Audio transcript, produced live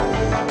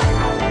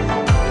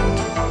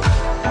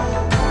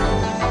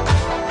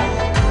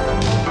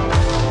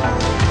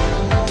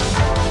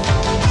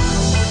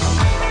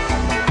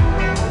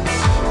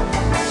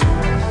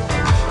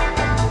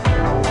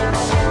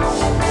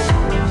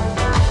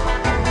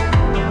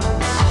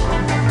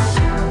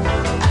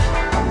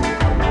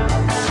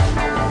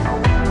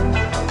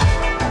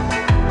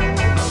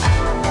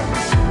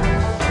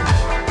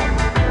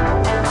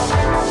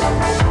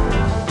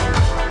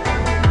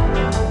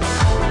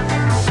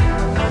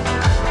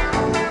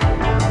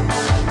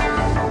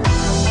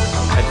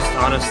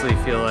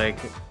like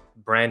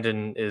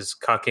Brandon is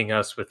cucking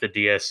us with the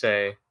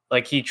DSA.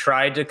 Like he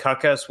tried to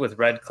cuck us with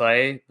Red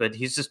Clay, but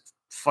he's just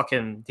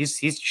fucking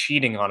he's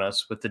cheating on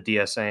us with the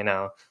DSA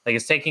now. Like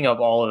it's taking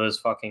up all of his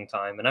fucking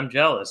time, and I'm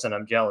jealous, and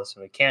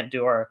we can't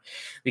do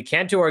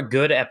our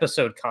good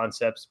episode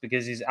concepts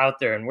because he's out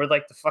there, and we're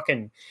like the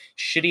fucking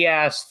shitty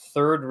ass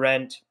third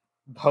rent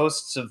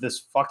hosts of this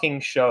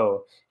fucking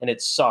show, and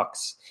it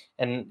sucks.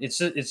 And it's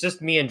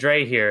just me and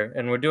Dre here,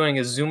 and we're doing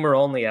a Zoomer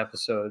only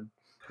episode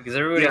because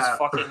everybody's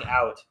fucking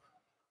out.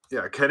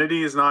 Yeah,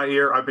 Kennedy is not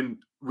here.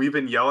 We've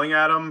been yelling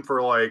at him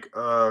for like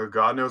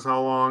God knows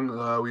how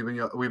long.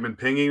 We've been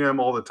pinging him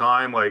all the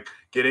time, like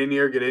get in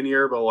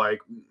here, but like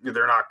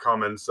they're not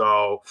coming.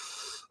 So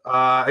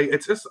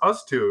it's just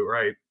us two,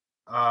 right?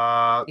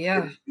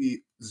 Yeah,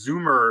 the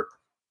Zoomer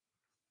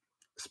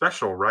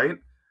special, right?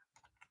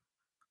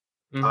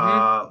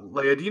 Mm-hmm.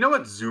 Leia, do you know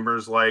what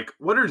Zoomers like?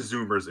 What are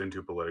Zoomers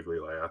into politically,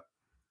 Leia?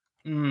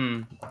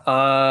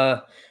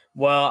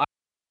 Well,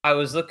 I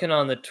was looking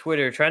on the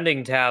Twitter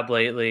trending tab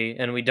lately,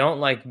 and we don't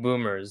like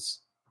boomers.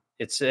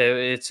 It's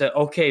a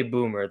okay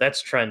boomer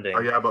that's trending. Oh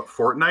yeah, but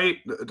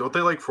Fortnite, don't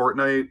they like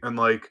Fortnite? And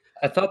like,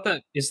 I thought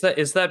that is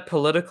that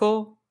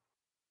political?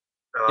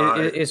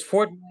 Is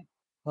Fortnite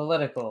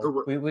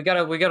political? We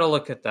gotta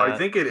look at that. I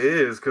think it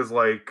is because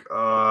like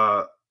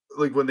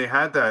when they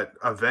had that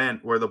event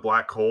where the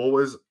black hole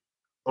was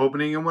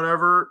opening and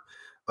whatever,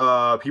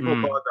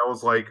 people thought that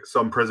was like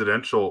some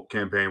presidential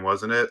campaign,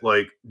 wasn't it?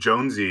 Like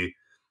Jonesy,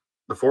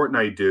 the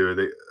Fortnite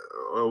dude,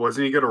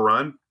 wasn't he gonna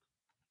run?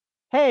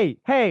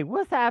 Hey,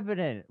 what's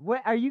happening?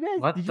 What are you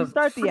guys? Did you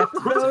start the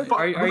episode?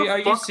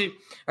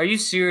 Are you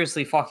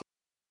seriously fucking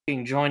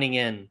joining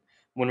in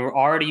when we're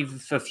already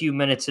a few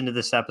minutes into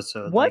this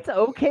episode? What's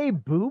okay,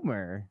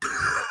 boomer?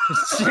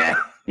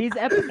 These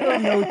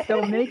episode notes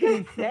don't make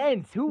any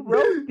sense. Who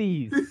wrote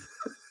these?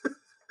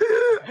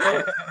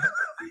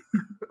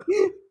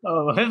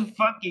 Oh my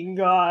fucking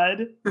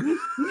god.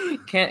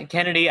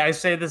 Kennedy, I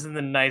say this in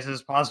the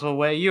nicest possible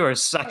way. You are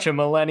such a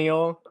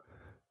millennial.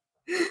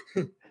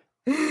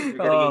 You're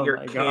gonna get your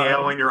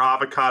kale and your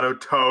avocado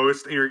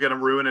toast, and you're gonna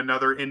ruin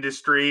another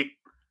industry.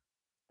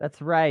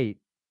 That's right.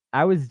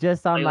 I was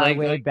just on my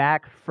way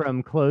back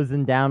from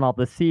closing down all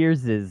the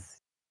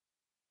Searses.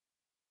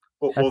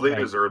 Well, they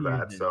deserve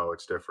that, so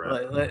it's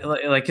different.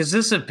 Like, is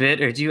this a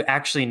bit, or do you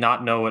actually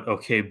not know what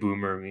okay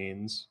boomer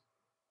means?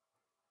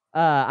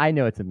 I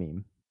know it's a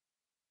meme.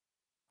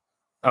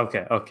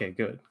 Okay,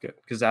 good.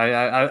 Because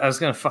I was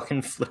gonna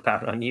fucking flip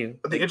out on you.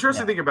 The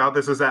interesting thing about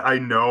this is that I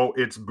know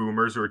it's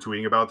boomers who are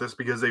tweeting about this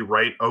because they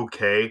write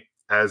 "okay"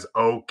 as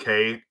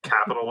 "okay"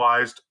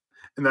 capitalized,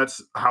 and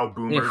that's how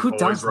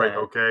boomers always write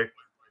 "okay."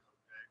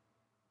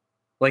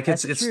 Like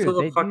it's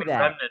still a fucking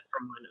remnant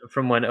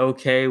from when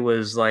 "okay"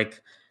 was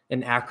like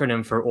an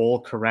acronym for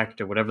 "all correct"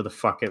 or whatever the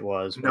fuck it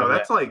was. No,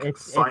 that's like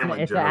silent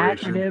it's generation.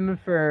 It's an acronym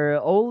for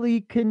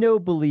 "Oli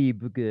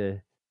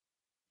Kenobly."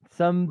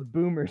 Some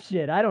boomer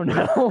shit. I don't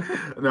know.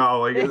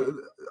 No, like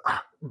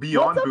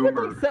beyond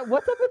boomer.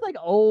 What's up with like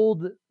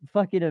old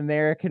fucking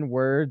American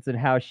words and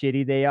how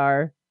shitty they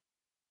are?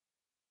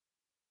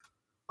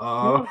 You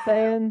know what I'm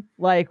saying?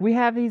 Like we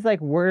have these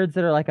like words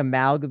that are like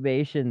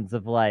amalgamations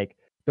of like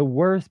the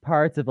worst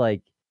parts of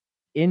like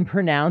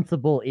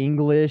impronounceable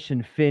English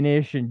and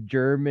Finnish and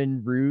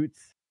German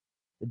roots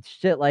and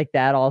shit like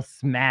that all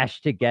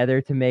smashed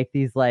together to make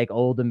these like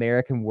old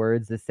American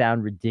words that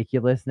sound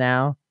ridiculous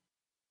now.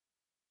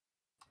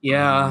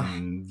 Yeah.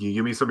 Can you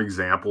give me some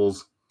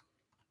examples?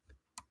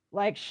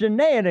 Like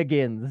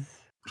shenanigans.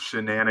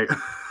 Shenanigans.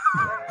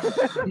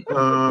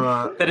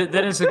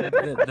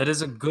 That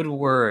is a good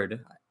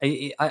word.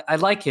 I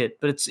like it,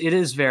 but it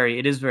is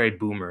very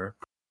boomer.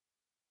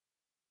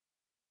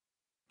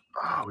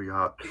 Oh, we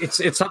got it's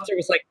up there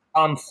with like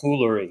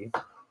tomfoolery.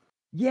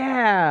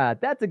 Yeah,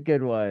 that's a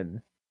good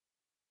one.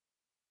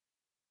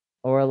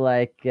 Or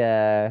like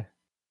sure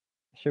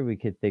we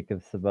could think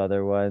of some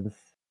other ones.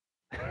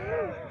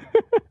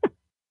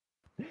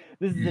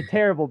 This is a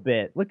terrible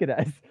bit. Look at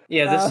us.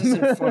 Yeah, this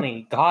isn't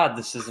funny. God,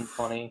 this isn't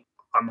funny.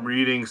 I'm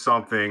reading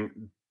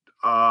something.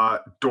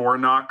 Door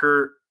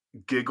knocker,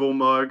 giggle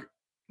mug,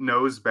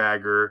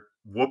 nosebagger,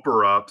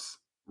 whooper ups,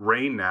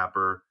 rain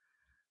napper,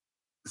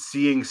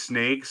 seeing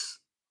snakes,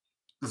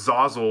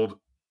 zozzled.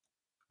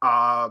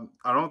 I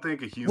don't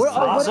think a huge.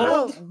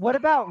 What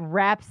about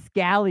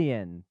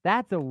rapscallion?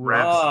 That's a word.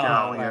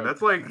 Rapscallion.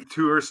 That's like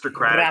too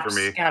aristocratic for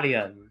me.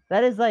 Rapscallion.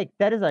 That is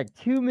like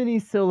too many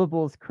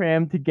syllables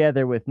crammed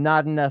together with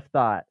not enough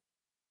thought.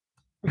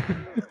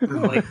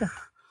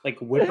 like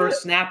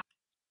whippersnapper.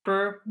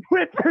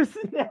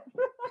 Whippersnapper.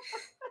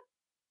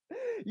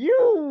 You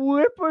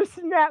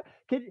whippersnap.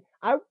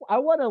 I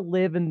want to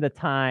live in the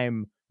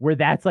time where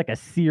that's like a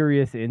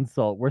serious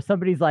insult, where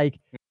somebody's like,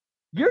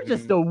 "You're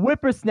just a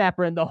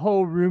whippersnapper," and the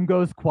whole room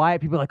goes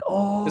quiet. People are like,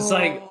 "Oh." It's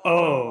like,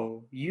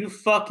 "Oh, you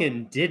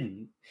fucking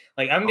didn't."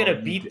 Like, I'm gonna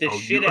beat the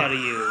shit out of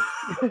you.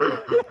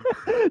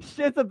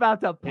 Shit's about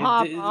to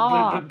pop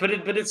off. But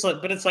it's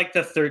like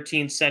the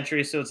 13th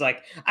century, so it's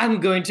like, I'm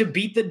going to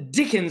beat the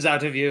dickens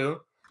out of you.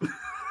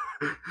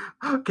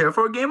 Care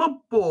for a game of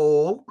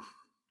ball?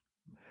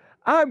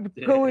 I'm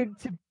going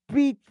to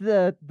beat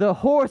the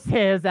horse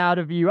hairs out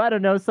of you. I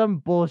don't know, some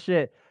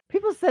bullshit.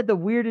 People said the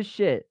weirdest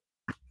shit.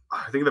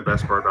 I think the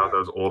best part about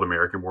those old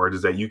American words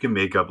is that you can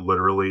make up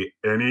literally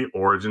any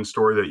origin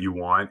story that you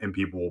want, and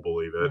people will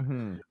believe it.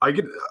 Mm-hmm. I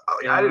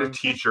had a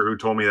teacher who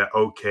told me that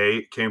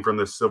 "okay" came from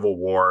the Civil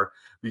War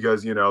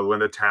because when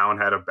the town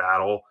had a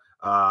battle,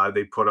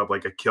 they put up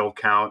like a kill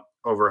count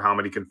over how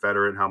many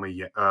Confederate and how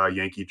many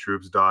Yankee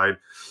troops died,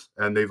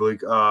 and they've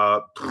like,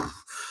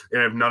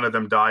 and if none of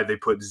them died, they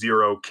put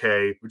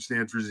 0K, which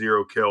stands for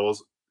zero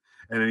kills.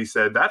 And then he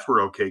said that's where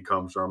 "okay"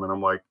 comes from, and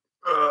I'm like,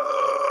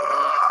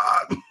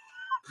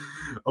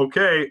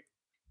 okay,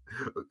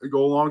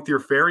 go along with your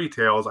fairy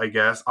tales, I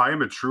guess. I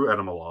am a true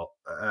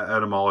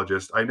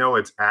etymologist. I know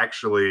it's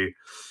actually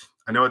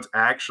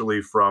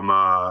from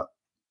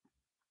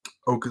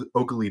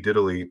Oakley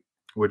Diddley,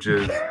 which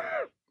is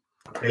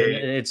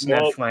it's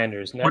Ned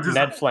Flanders.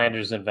 Ned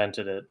Flanders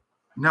invented it.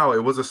 No,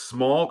 it was a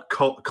small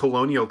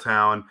colonial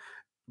town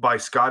by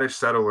Scottish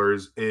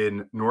settlers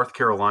in North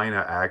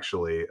Carolina,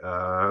 actually.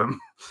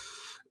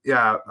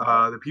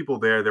 The people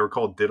there, they were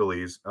called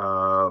Diddleys.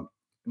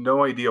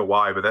 No idea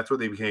why, but that's what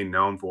they became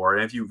known for.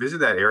 And if you visit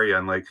that area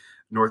in like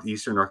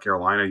northeastern North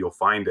Carolina, you'll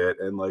find it.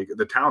 And like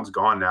the town's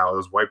gone now. It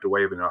was wiped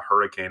away in a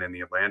hurricane in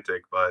the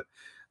Atlantic. But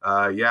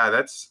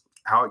that's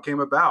how it came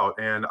about.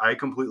 And I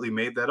completely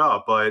made that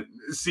up. But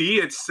see,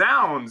 it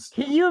sounds.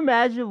 Can you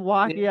imagine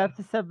walking up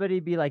to somebody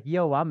and be like,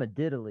 "Yo, I'm a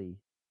diddly"?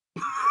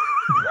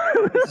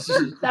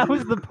 that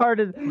was the part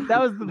of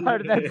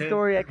that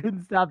story I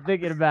couldn't stop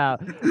thinking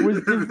about.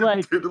 Was just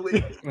like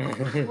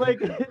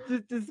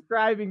just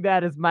describing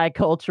that as my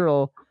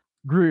cultural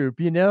group,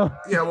 Yeah,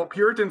 well,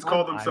 Puritans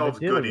called themselves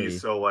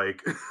goodies, so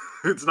like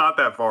it's not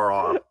that far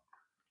off.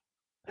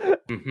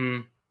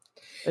 Mm-hmm.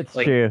 It's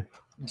like, true.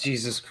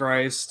 Jesus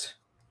Christ.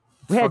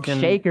 We had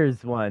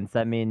Shakers once.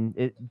 I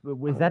mean,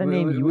 was that a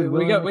name you would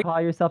willingly call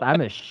yourself?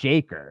 I'm a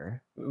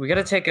Shaker. We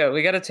gotta take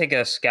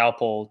a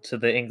scalpel to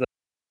the English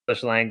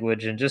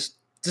language and just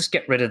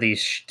get rid of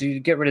these.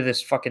 Get rid of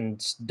this fucking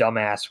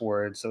dumbass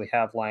words that we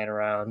have lying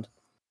around.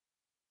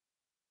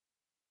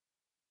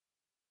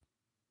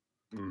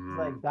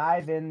 Like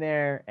dive in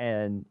there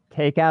and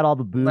take out all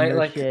the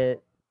boomer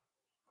shit.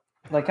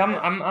 Like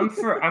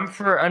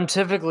I'm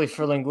typically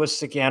for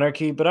linguistic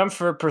anarchy, but I'm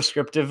for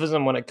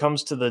prescriptivism when it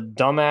comes to the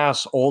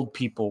dumbass old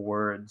people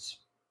words.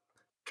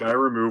 Can I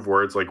remove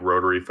words like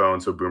rotary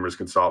phone so boomers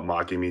can stop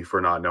mocking me for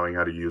not knowing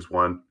how to use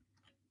one?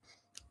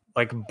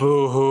 Like,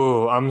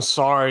 boo-hoo, I'm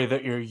sorry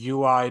that your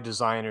UI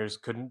designers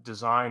couldn't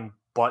design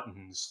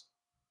buttons.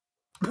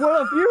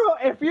 Well,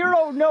 if you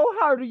don't know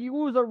how to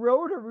use a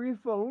rotary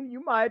phone,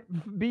 you might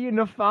be in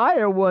a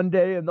fire one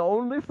day, and the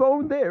only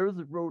phone there is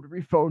a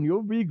rotary phone.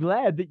 You'll be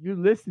glad that you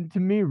listened to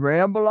me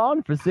ramble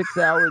on for 6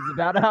 hours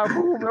about how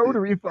cool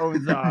rotary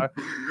phones are.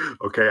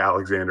 Okay,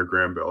 Alexander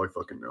Graham Bell, I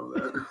fucking know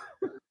that.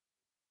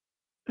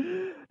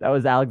 That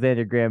was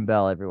Alexander Graham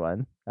Bell,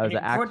 everyone. That was you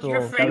put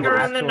your finger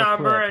in the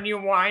number clip. and you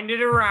wind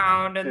it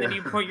around, and then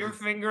you put your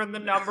finger in the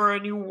number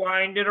and you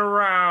wind it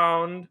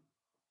around.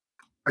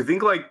 I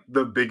think like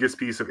the biggest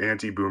piece of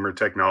anti-boomer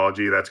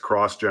technology that's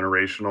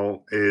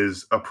cross-generational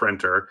is a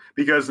printer,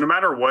 because no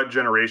matter what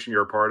generation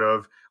you're a part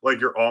of,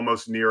 like you're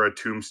almost near a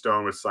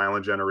tombstone with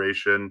silent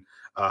generation.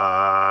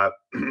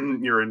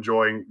 You're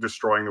enjoying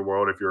destroying the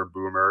world if you're a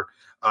boomer.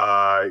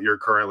 You're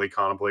currently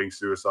contemplating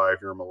suicide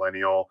if you're a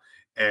millennial,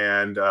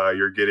 and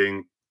you're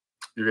getting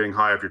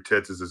high off your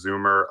tits as a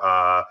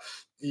zoomer.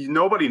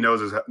 Nobody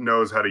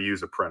knows how to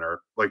use a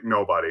printer. Like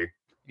nobody.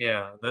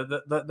 Yeah,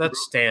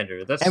 that's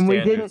standard. That's and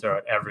standard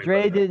throughout everybody.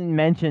 Dre didn't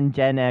mention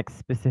Gen X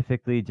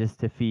specifically just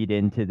to feed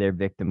into their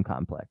victim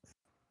complex.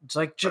 It's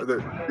like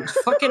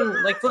fucking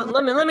like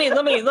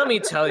let me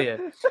tell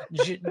you,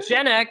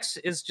 Gen X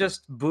is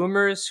just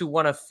boomers who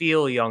want to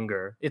feel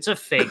younger. It's a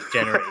fake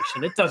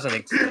generation. It doesn't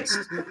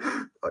exist.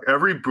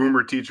 Every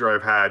boomer teacher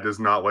I've had does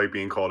not like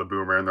being called a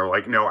boomer, and they're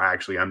like, "No,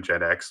 actually, I'm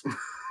Gen X."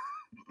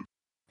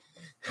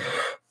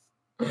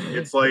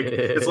 It's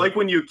like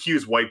when you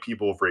accuse white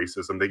people of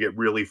racism, they get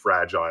really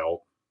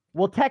fragile.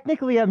 Well,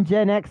 technically, I'm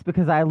Gen X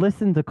because I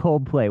listened to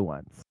Coldplay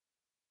once.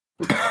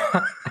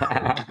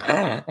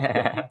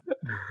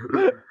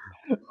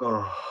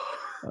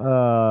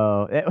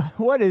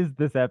 What is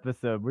this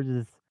episode?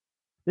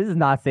 This is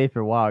not safe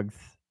for wogs,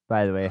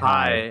 by the way.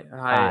 Hi.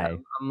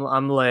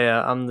 I'm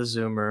Leia. I'm the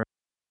Zoomer.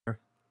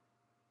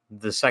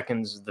 The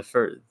second's the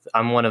first.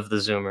 I'm one of the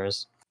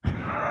Zoomers.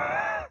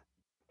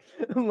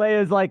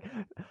 Leia's like,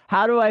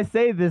 how do I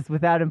say this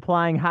without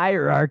implying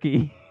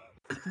hierarchy?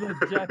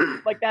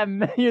 Like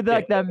that, you're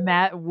like that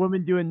math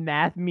woman doing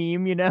math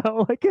meme, you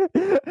know? Like,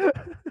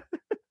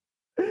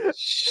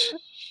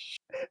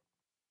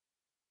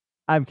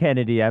 I'm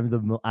Kennedy. I'm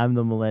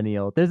the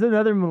millennial. There's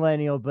another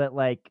millennial, but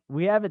like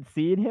we haven't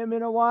seen him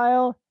in a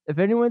while. If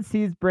anyone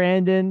sees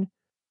Brandon,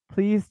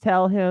 please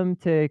tell him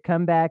to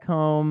come back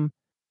home.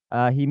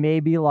 He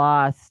may be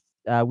lost.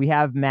 We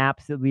have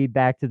maps that lead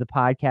back to the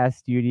podcast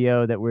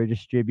studio that we're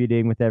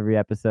distributing with every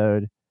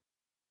episode.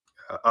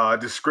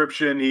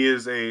 Description: he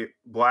is a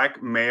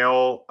black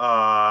male.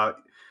 I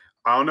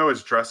don't know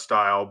his dress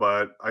style,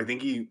 but I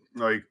think he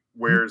like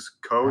wears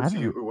coats.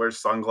 He wears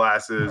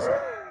sunglasses.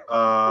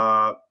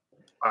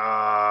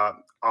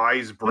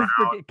 Eyes brown.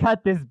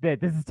 Cut this bit.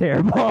 This is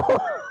terrible.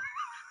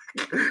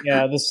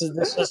 Yeah, this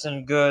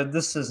isn't good.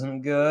 This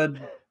isn't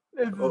good.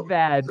 This is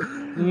bad.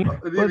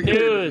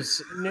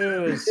 News.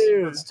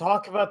 Let's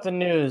talk about the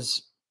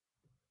news.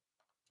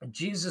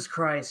 Jesus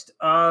Christ.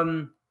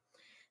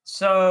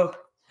 So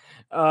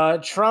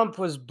Trump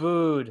was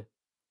booed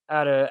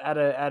at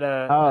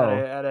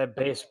a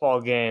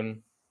baseball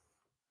game.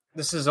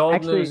 This is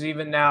old news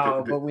even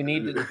now, but we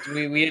need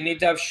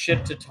to have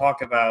shit to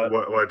talk about.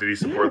 What did he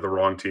support the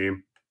wrong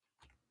team?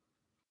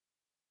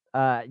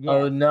 Yeah.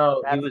 Oh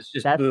no, he was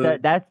just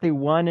booed. That's the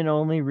one and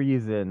only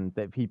reason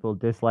that people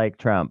dislike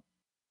Trump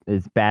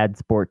is bad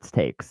sports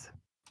takes.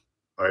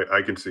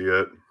 I can see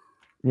it.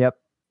 Yep.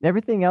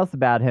 Everything else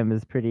about him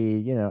is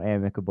pretty,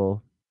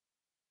 amicable.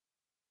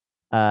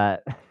 Yeah,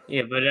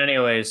 but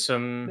anyway,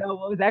 No,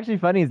 what was actually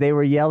funny is they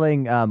were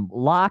yelling,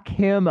 "Lock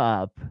him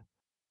up,"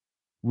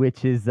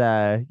 which is,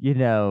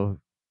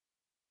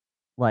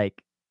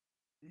 like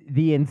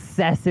the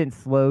incessant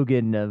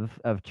slogan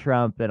of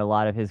Trump and a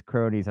lot of his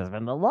cronies has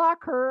been to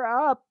lock her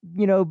up,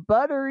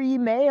 buttery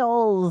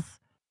males.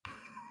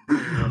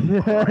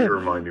 You're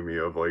reminding me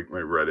of like my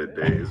Reddit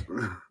days.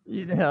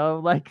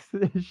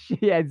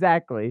 Yeah,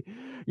 exactly.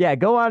 Yeah,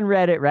 go on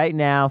Reddit right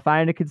now.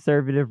 Find a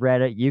conservative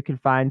Reddit. You can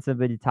find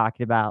somebody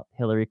talking about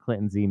Hillary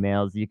Clinton's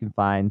emails. You can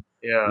find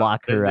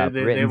lock her up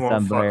written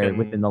somewhere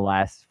within the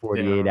last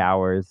 48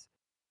 hours.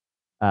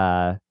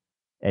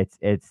 It's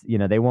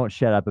they won't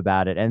shut up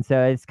about it. And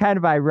so it's kind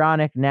of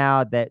ironic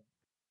now that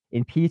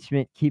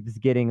impeachment keeps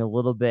getting a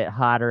little bit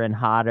hotter and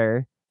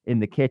hotter in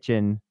the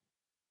kitchen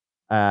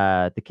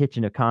of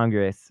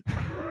Congress.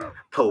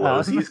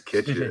 Pelosi's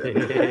kitchen.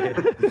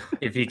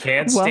 If you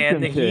can't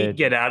stand the heat,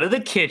 get out of the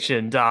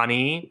kitchen,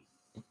 Donnie.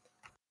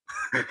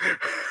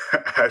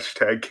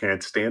 Hashtag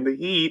can't stand the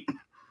heat.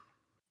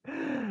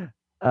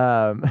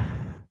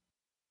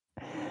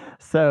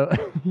 So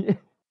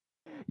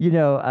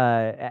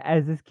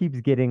as this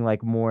keeps getting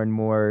like more and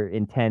more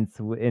intense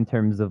in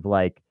terms of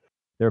like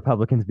the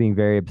Republicans being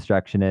very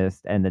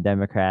obstructionist and the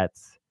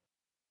Democrats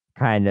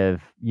kind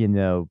of,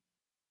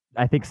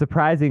 I think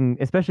surprising,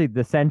 especially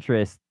the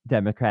centrist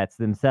Democrats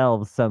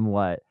themselves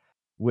somewhat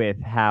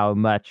with how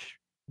much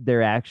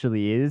there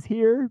actually is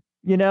here,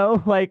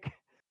 like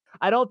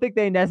I don't think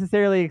they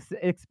necessarily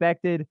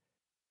expected,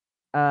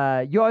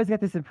 you always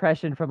get this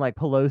impression from like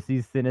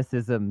Pelosi's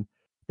cynicism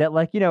that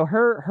like,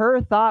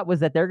 her thought was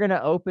that they're going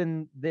to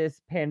open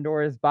this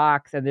Pandora's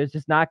box and there's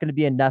just not going to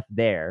be enough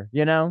there,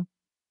 And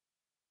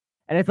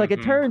it's like,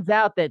 it turns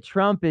out that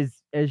Trump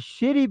is as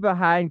shitty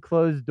behind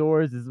closed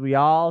doors as we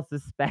all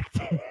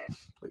suspected.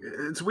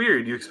 It's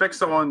weird. You expect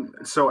someone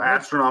so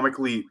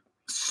astronomically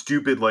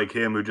stupid like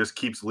him who just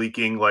keeps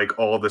leaking like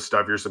all the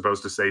stuff you're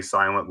supposed to say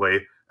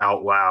silently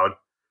out loud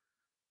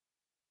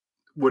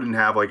wouldn't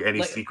have like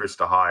any secrets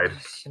to hide.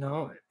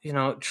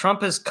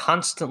 Trump has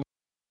constantly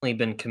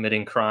been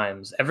committing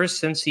crimes ever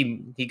since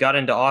he got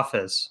into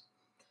office.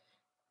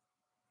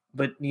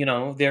 But,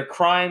 they're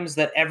crimes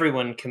that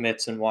everyone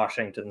commits in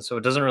Washington, so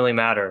it doesn't really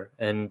matter.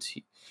 And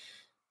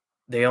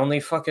they only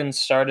fucking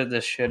started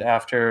this shit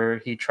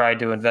after he tried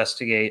to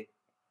investigate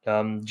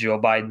Joe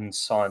Biden's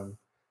son.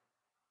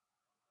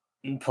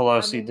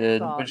 Pelosi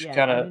did, which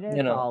kind of,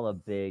 it's all a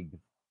big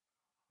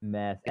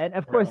mess. And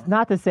of course,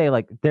 not to say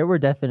like there were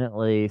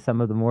definitely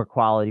some of the more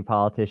quality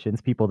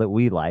politicians, people that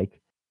we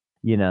like,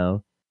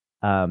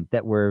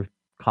 that were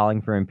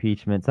calling for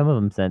impeachment. Some of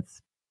them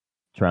since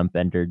Trump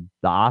entered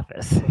the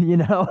office,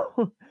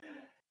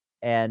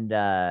 and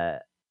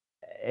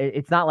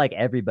it's not like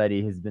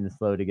everybody has been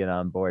slow to get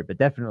on board, but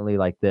definitely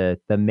like the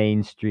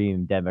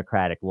mainstream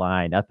Democratic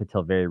line up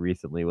until very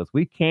recently was,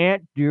 we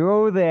can't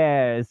do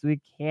this,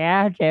 we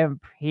can't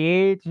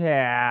impeach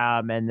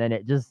him, and then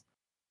it just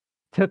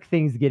took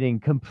things getting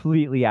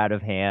completely out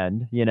of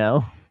hand,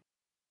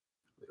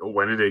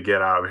 When did it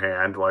get out of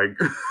hand? Like,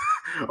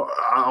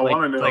 I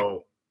want to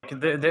know.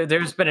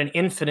 There's been an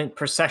infinite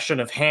procession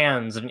of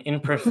hands, an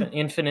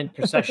infinite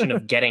procession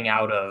of getting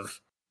out of.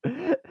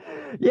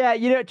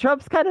 Yeah,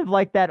 Trump's kind of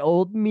like that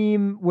old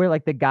meme where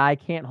like the guy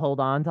can't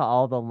hold on to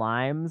all the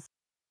limes,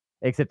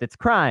 except it's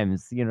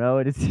crimes,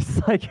 it's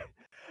just like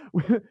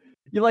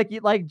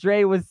like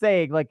Dre was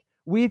saying, like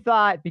we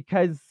thought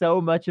because so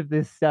much of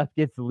this stuff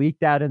gets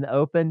leaked out in the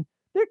open,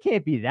 there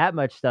can't be that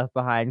much stuff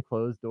behind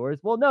closed doors.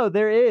 Well, no,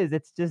 there is.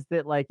 It's just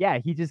that like, yeah,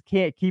 he just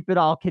can't keep it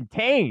all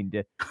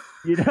contained.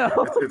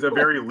 It's a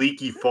very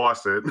leaky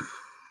faucet.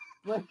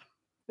 Like,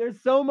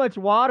 there's so much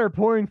water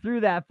pouring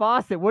through that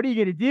faucet. What are you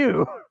gonna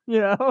do?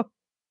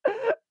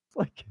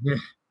 Like,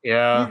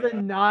 yeah, he's a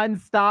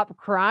nonstop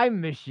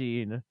crime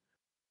machine.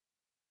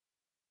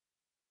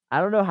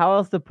 I don't know how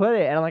else to put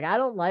it. And I'm like, I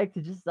don't like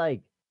to just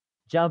like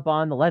jump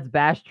on the let's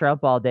bash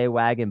Trump all day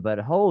wagon, but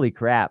holy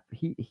crap,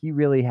 he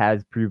really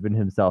has proven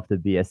himself to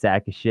be a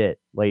sack of shit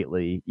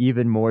lately,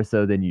 even more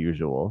so than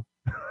usual.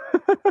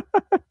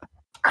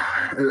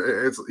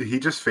 he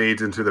just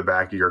fades into the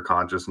back of your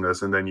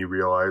consciousness, and then you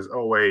realize,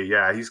 oh wait,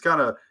 yeah, he's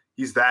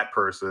that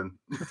person.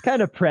 It's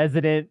kind of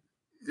president.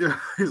 Yeah,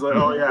 he's like,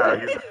 oh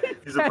yeah,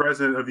 he's the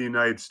president of the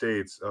United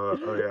States.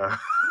 Oh yeah.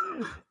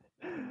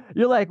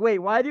 You're like, wait,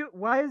 why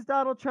is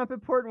Donald Trump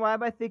important? Why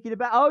am I thinking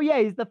about? Oh yeah,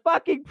 he's the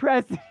fucking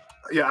president.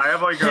 Yeah, I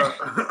have like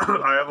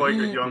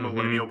a young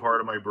millennial part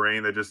of my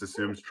brain that just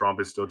assumes Trump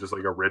is still just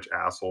like a rich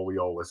asshole we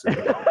all listen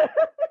to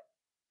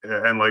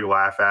and like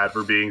laugh at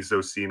for being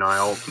so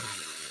senile.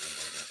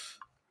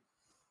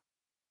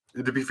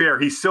 To be fair,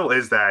 he still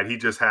is that. He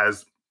just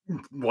has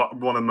one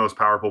of the most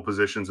powerful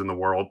positions in the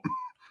world.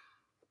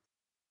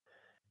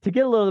 To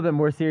get a little bit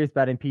more serious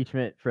about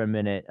impeachment for a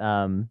minute,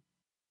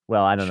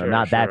 well, I don't know,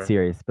 not that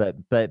serious, but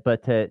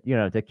to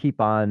to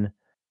keep on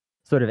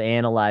sort of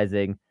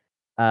analyzing,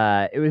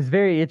 it was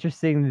very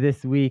interesting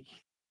this week.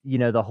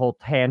 The whole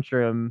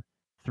tantrum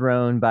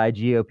thrown by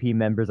GOP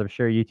members. I'm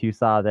sure you two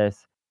saw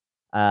this.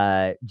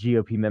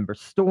 GOP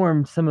members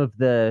stormed some of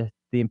the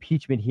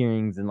impeachment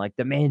hearings and like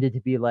demanded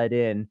to be let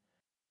in.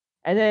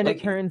 And then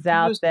it turns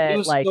out that it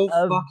was like so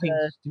of fucking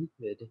the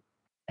stupid.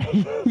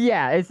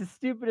 yeah, it's the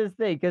stupidest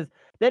thing because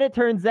then it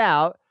turns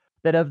out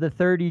that of the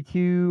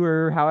 32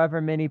 or however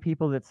many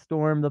people that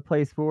stormed the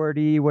place,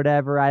 40,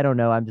 whatever, I don't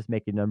know, I'm just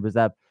making numbers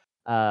up,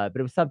 but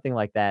it was something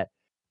like that.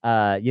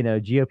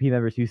 GOP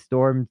members who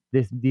stormed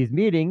these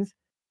meetings,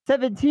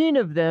 17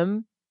 of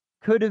them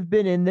could have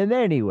been in them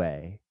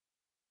anyway.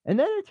 And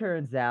then it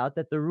turns out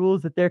that the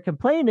rules that they're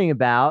complaining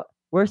about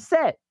were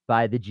set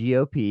by the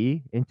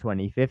GOP in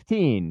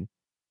 2015.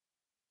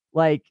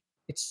 Like,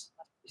 It's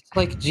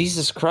like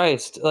Jesus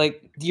Christ.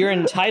 Like you're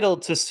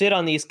entitled to sit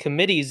on these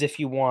committees if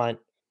you want.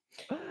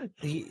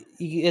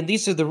 And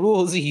these are the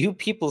rules you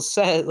people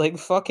set. Like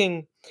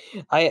fucking,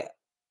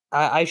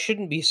 I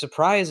shouldn't be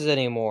surprised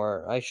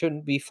anymore. I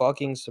shouldn't be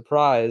fucking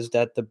surprised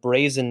at the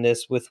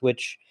brazenness with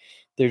which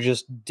they're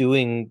just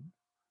doing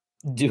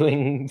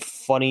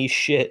funny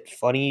shit,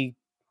 funny,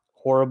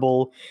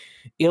 horrible,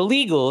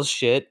 illegal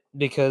shit.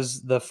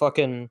 Because the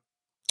fucking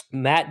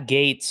Matt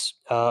Gaetz,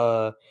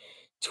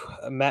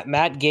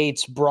 Matt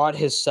Gaetz brought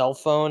his cell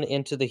phone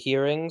into the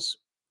hearings,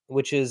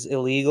 which is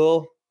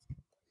illegal.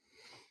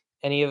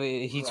 And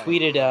he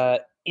tweeted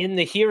in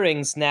the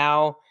hearings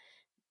now,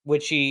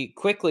 which he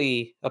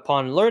quickly,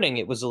 upon learning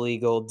it was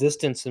illegal,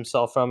 distanced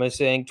himself from it,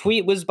 saying,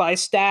 tweet was by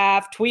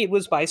staff.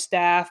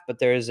 But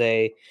there's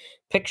a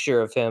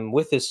picture of him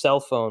with his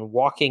cell phone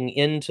walking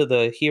into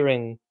the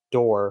hearing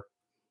door.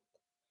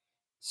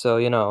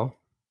 So,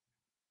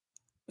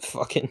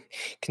 fucking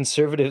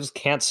conservatives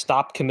can't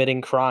stop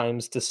committing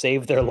crimes to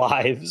save their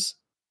lives.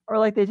 Or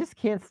like they just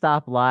can't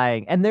stop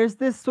lying. And there's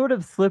this sort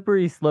of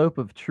slippery slope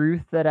of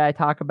truth that I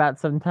talk about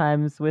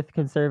sometimes with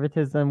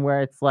conservatism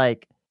where it's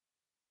like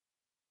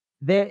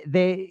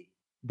they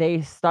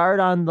start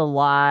on the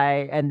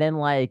lie and then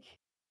like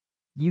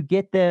you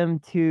get them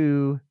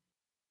to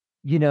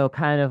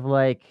kind of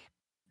like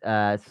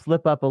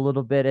slip up a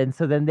little bit, and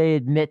so then they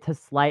admit to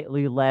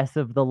slightly less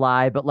of the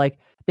lie, but like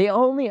they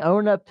only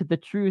own up to the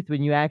truth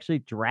when you actually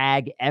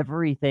drag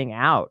everything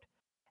out.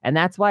 And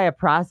that's why a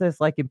process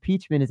like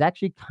impeachment is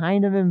actually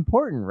kind of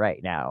important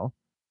right now.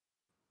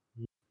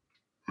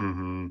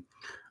 Mm-hmm.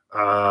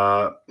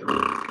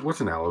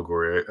 What's an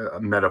allegory, a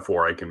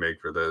metaphor I can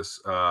make for this?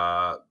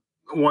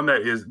 One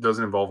that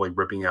doesn't involve like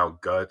ripping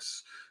out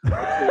guts.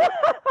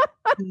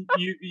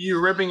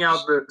 You're ripping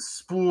out the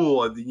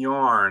spool of the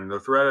yarn, the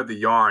thread of the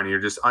yarn. You're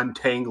just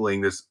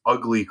untangling this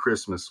ugly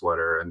Christmas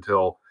sweater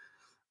until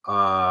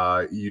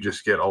you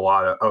just get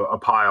a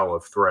pile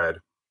of thread.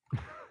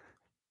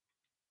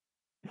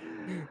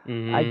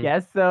 Mm-hmm. I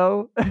guess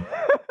so.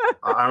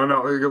 I don't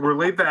know.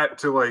 Relate that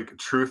to like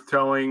truth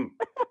telling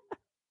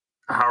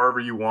however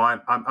you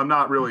want. I'm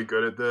not really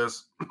good at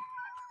this.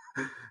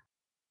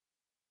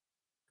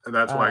 And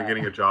that's why I'm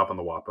getting a job on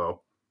the WAPO.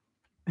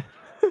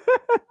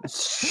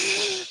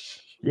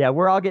 Yeah,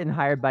 we're all getting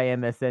hired by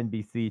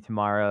MSNBC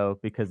tomorrow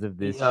because of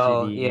this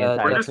shitty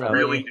anti-Trump. We're just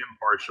really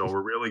impartial.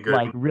 We're really good.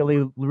 Like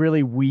really,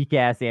 really weak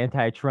ass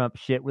anti-Trump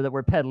shit that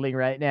we're peddling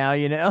right now.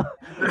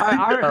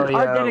 Our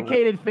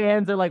dedicated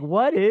fans are like,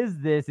 "What is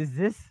this? Is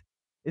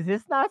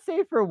this not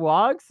safe for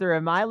wonks, or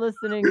am I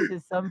listening to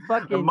some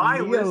fucking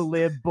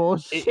neo-lib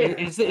bullshit?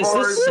 Is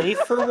this safe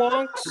for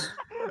wonks?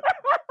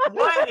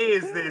 What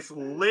is this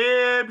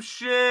lib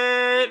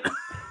shit?"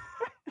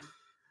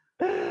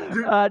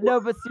 No,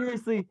 but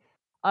seriously,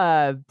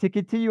 to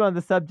continue on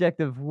the subject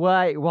of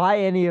why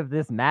any of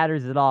this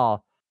matters at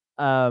all,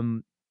 I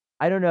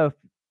don't know if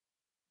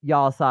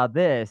y'all saw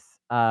this.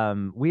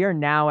 We are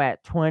now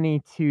at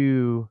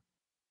 22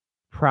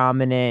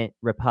 prominent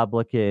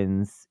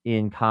Republicans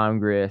in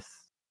Congress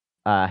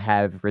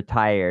have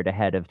retired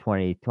ahead of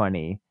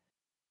 2020,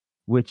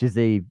 which is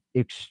a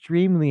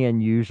extremely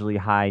unusually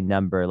high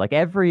number. Like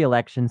every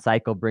election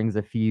cycle brings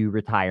a few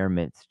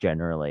retirements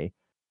generally.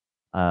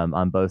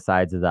 On both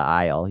sides of the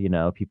aisle,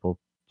 people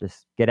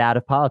just get out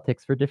of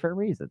politics for different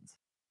reasons.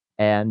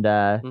 And,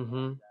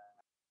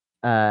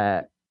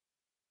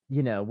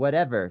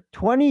 whatever.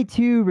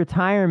 22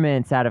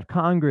 retirements out of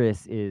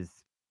Congress is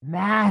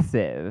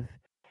massive.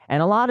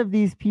 And a lot of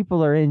these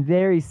people are in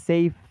very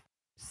safe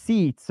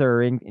seats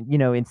or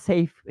in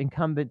safe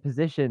incumbent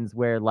positions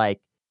where like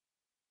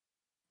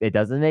it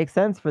doesn't make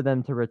sense for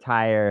them to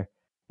retire.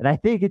 And I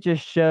think it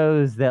just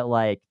shows that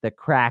like the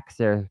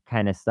cracks are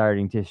kind of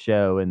starting to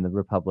show in the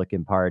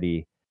Republican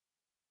Party.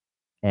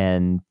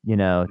 And,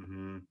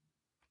 Mm-hmm.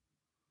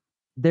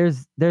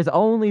 there's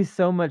only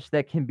so much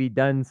that can be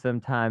done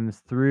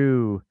sometimes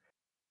through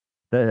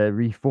the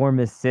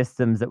reformist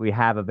systems that we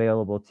have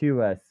available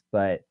to us.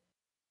 But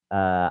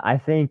I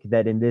think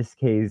that in this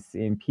case,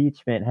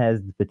 impeachment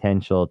has the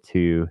potential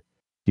to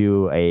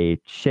do a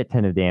shit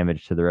ton of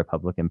damage to the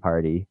Republican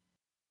Party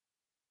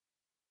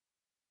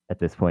at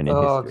this point in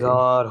Oh history.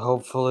 God,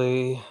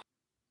 hopefully.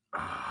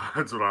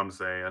 That's what I'm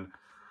saying.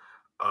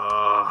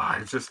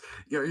 It's just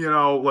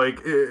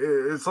like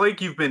it's like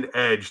you've been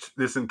edged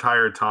this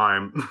entire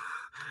time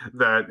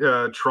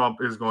that Trump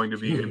is going to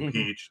be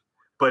impeached,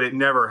 but it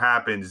never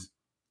happens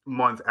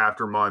month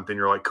after month, and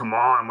you're like, come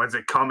on, when's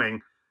it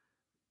coming?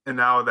 And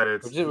now that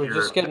it's We're here,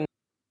 just getting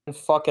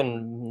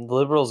fucking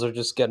liberals are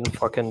just getting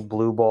fucking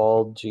blue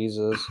balled.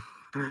 Jesus.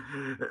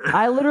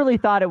 I literally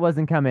thought it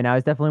wasn't coming. I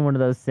was definitely one of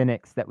those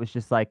cynics that was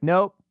just like,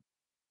 nope,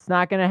 it's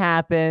not gonna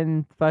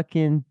happen.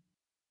 Fucking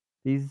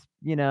these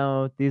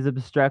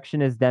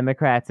obstructionist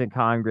Democrats in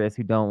Congress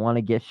who don't want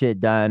to get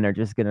shit done are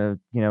just gonna,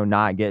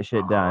 not get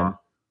shit done.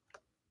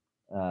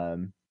 I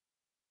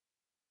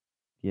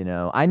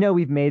know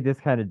we've made this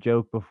kind of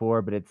joke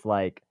before, but it's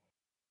like,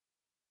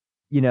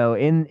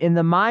 in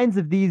the minds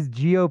of these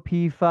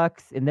GOP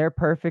fucks, in their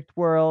perfect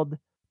world,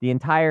 the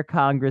entire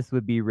Congress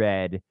would be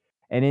red.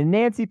 And in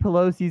Nancy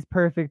Pelosi's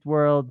perfect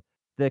world,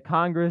 the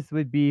Congress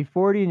would be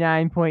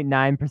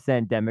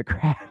 49.9%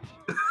 Democrat.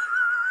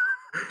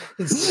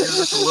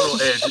 It's a little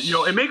edge.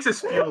 It makes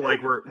us feel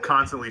like we're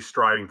constantly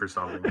striving for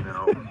something.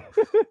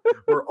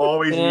 We're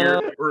always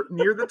we're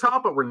near the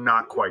top, but we're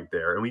not quite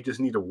there, and we just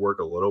need to work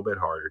a little bit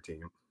harder,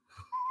 team.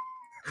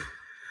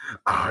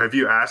 If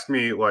you ask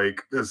me,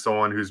 like, as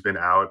someone who's been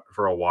out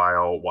for a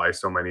while, why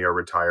so many are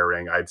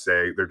retiring, I'd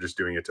say they're just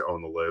doing it to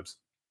own the libs.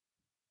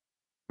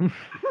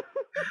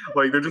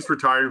 Like, they're just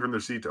retiring from their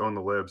seat to own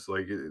the libs.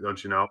 Like,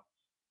 don't you know?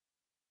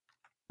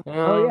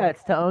 Oh yeah,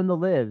 it's to own the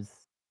libs.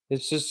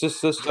 It's just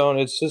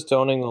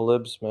owning the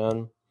libs,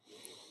 man.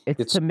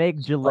 It's to make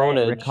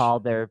Gillette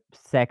recall their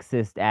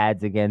sexist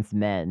ads against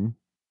men.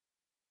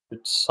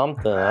 It's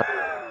something.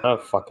 I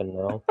don't fucking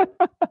know.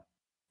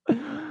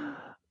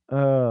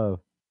 Oh.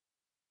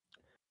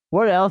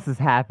 What else is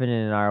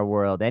happening in our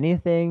world?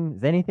 Anything?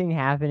 Is anything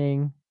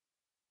happening?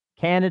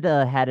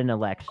 Canada had an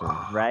election,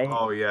 right?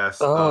 Oh yes.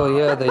 Oh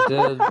yeah, they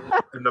did.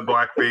 And the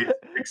blackface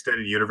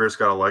extended universe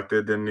got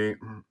elected, didn't he?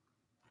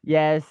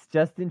 Yes,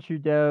 Justin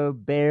Trudeau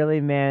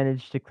barely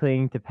managed to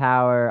cling to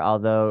power,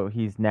 although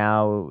he's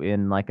now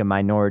in like a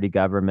minority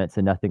government,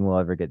 so nothing will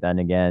ever get done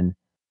again.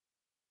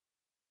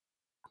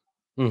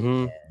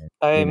 Mm-hmm.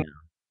 I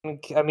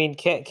mean,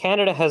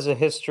 Canada has a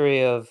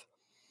history of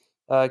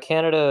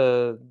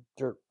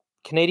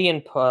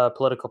Canadian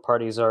political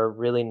parties are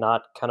really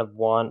not kind of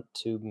want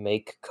to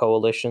make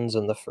coalitions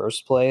in the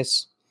first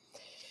place.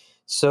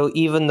 So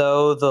even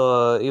though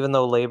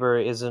Labor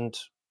isn't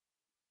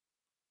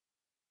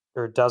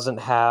or doesn't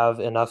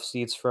have enough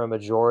seats for a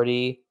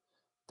majority,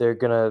 they're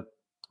gonna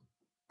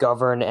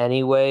govern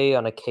anyway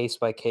on a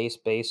case-by-case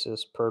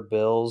basis per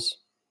bills.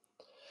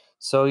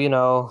 So,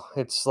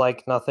 it's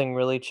like nothing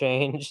really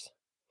changed.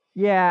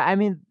 Yeah, I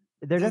mean,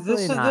 they're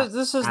definitely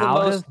this is the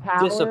most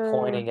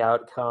disappointing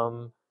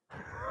outcome.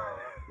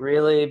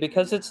 Really,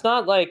 because it's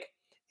not like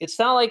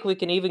we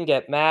can even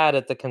get mad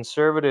at the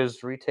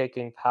Conservatives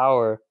retaking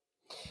power.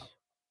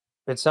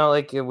 It's not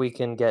like we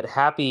can get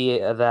happy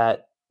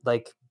that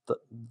like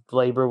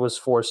Labor was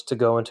forced to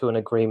go into an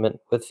agreement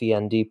with the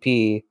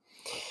NDP.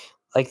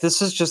 Like,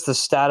 this is just the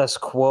status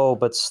quo,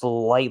 but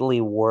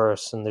slightly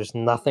worse, and there's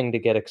nothing to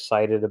get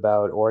excited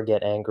about or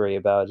get angry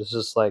about. It's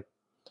just like,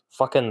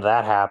 fucking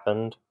that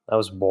happened. That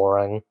was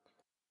boring.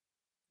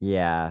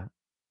 Yeah.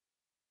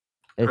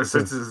 Since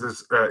this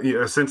is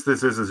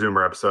a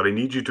Zoomer episode, I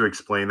need you to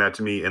explain that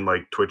to me in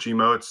like Twitch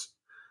emotes.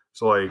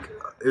 So like,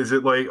 is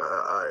it like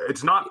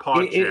it's not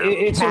PogChamp?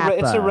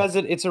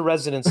 It's a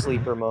resident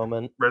sleeper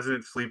moment.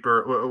 Resident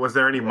sleeper. Was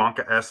there any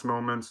Monka S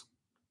moments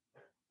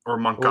or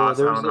Monkas?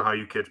 I don't know how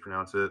you kids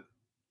pronounce it.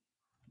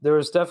 There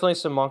was definitely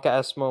some Monka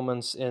S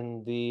moments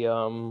in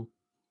the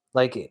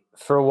like,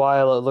 for a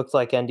while it looked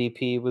like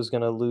NDP was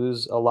going to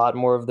lose a lot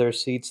more of their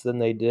seats than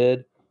they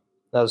did.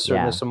 That was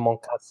certainly some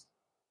Monkas.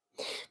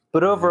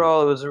 But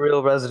overall, it was a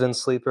real resident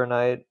sleeper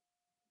night.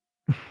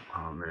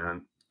 Oh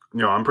man,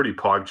 I'm pretty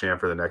PogChamp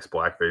for the next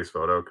blackface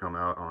photo come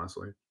out.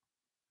 Honestly.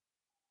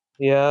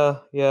 Yeah.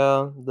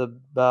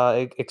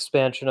 The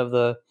expansion of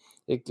the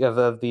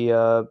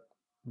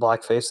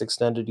blackface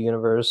extended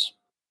universe.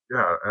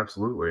 Yeah,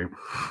 absolutely.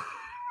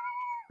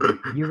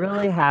 You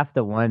really have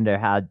to wonder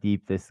how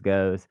deep this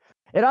goes.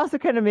 It also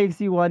kind of makes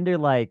you wonder,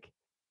 like,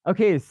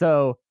 okay,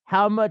 so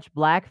how much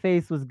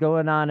blackface was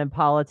going on in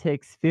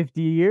politics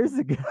 50 years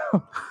ago?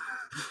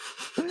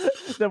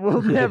 that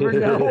we'll never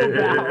know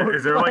about.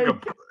 Is there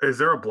is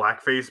there a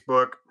black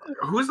Facebook?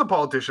 Who's the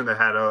politician that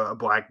had a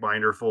black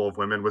binder full of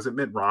women? Was it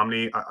Mitt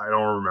Romney? I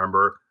don't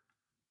remember.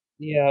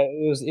 Yeah,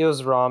 it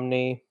was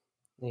Romney.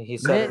 He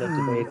said in a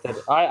debate that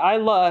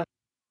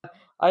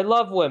I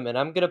love women.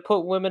 I'm gonna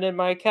put women in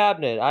my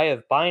cabinet. I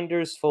have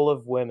binders full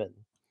of women.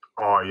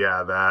 Oh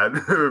yeah,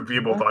 that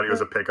people thought he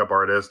was a pickup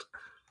artist.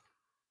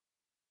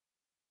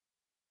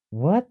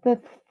 What the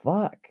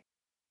fuck?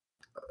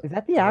 Is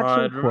that the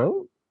actual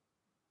quote?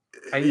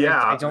 I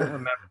don't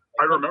remember.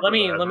 I remember.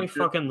 Let me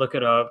fucking look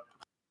it up.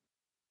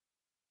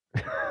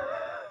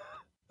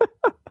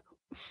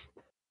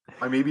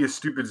 I may be a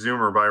stupid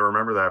zoomer, but I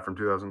remember that from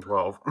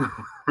 2012.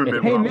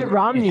 Hey, Mitt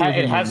Romney.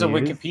 It has a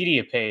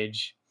Wikipedia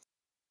page.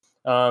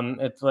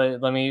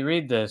 Let me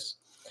read this.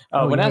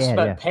 When asked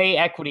about pay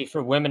equity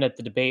for women at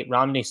the debate,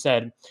 Romney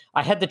said,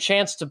 "I had the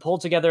chance to pull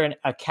together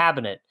a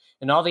cabinet,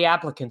 and all the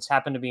applicants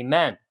happened to be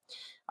men.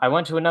 I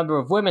went to a number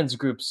of women's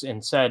groups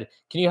and said,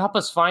 'Can you help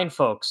us find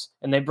folks?'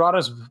 And they brought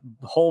us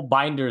whole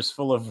binders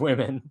full of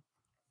women."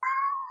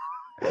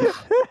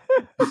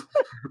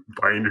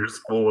 Binders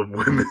full of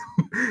women.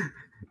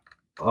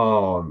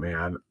 Oh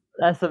man,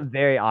 that's some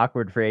very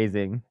awkward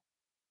phrasing.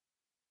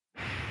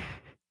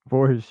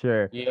 For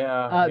sure.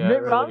 Yeah.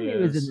 Mitt Romney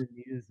was in the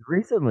news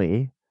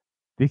recently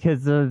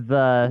because of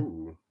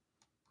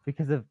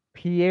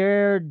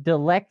Pierre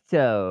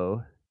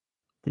Delecto.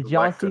 Did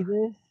y'all see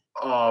this?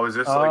 Oh, is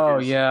this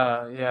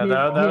yeah.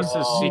 That was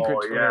his secret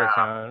Twitter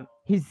account.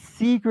 His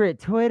secret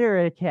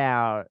Twitter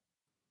account.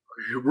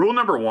 Rule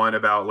number 1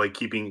 about like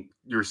keeping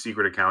your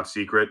secret account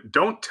secret: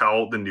 don't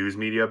tell the news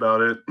media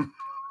about it.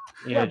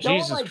 Yeah,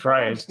 Jesus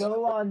Christ.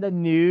 Go on the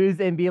news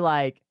and be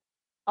like,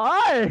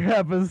 I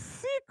have a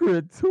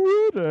secret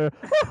Twitter.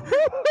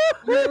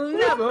 You'll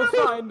never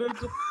find it.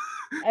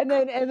 And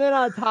then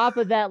on top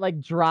of that,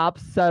 like drop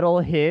subtle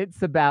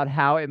hints about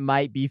how it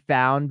might be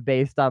found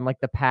based on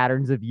like the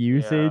patterns of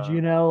usage, you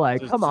know?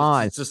 Like, come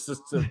on.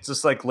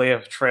 Just like lay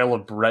a trail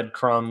of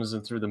breadcrumbs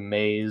and through the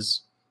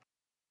maze.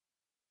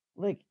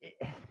 Like,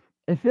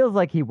 it feels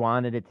like he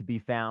wanted it to be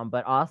found,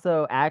 but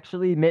also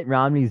actually Mitt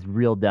Romney's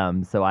real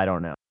dumb, so I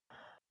don't know.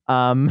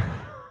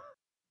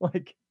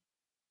 Like,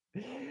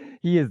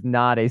 he is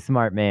not a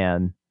smart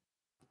man.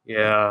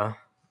 Yeah.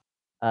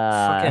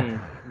 Fucking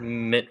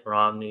Mitt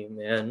Romney,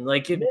 man.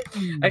 Like,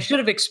 I should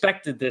have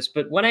expected this,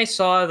 but when I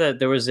saw that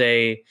there was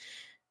like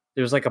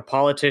a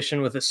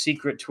politician with a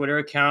secret Twitter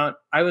account,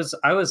 I was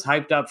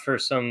hyped up for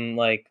some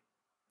like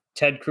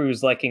Ted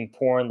Cruz liking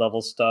porn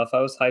level stuff. I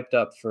was hyped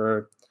up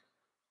for,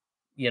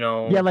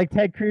 yeah, like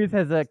Ted Cruz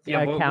has a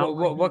account.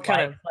 What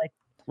kind of like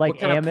what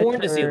kind of porn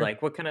does he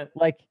like? What kind of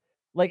like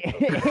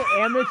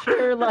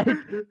amateur, like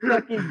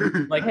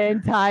fucking like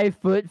hentai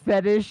foot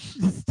fetish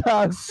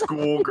stuff.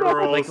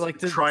 Schoolgirls like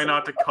try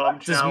not to come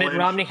challenge. Does Mitt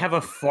Romney have a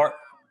fart?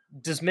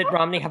 Does Mitt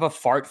Romney have a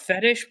fart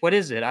fetish? What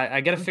is it?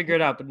 I gotta figure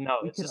it out. But no,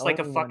 it's just like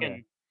a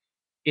fucking.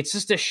 It's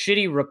just a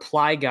shitty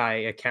reply guy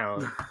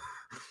account.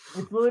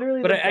 It's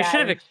literally. But I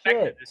should have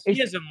expected this.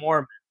 He is a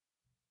Mormon.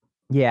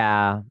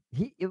 Yeah,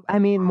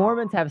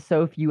 Mormons have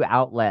so few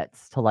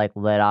outlets to like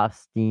let off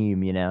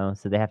steam, you know,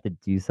 so they have to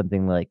do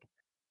something like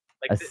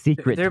a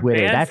secret they're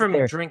Twitter. Banned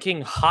from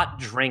drinking hot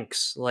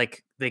drinks.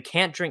 Like they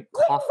can't drink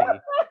coffee.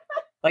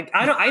 Like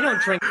I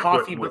don't drink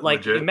coffee, but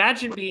like legit?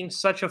 Imagine being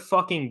such a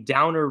fucking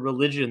downer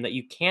religion that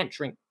you can't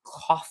drink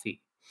coffee.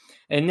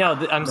 And no,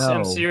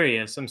 I'm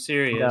serious. I'm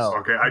serious. No,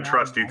 okay, I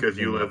trust you because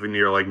you live in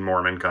your like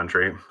Mormon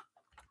country.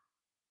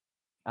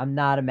 I'm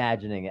not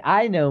imagining it.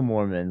 I know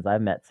Mormons.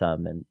 I've met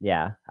some, and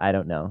yeah, I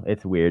don't know.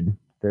 It's weird.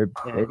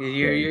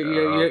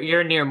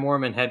 You're near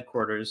Mormon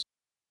headquarters.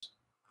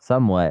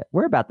 Somewhat.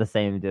 We're about the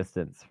same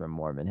distance from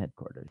Mormon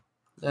headquarters.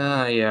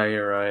 Yeah,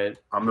 you're right.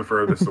 I'm the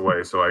furthest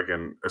away, so I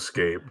can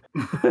escape.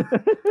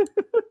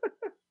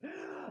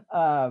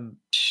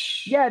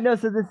 Yeah, no.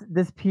 So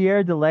this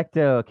Pierre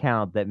Delecto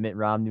account that Mitt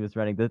Romney was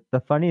running. The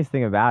funniest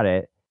thing about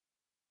it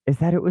is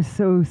that it was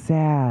so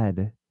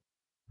sad,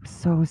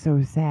 so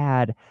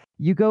sad.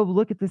 You go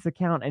look at this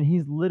account, and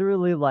he's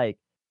literally like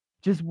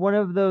just one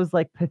of those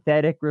like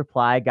pathetic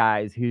reply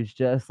guys who's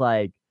just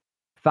like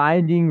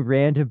finding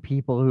random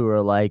people who are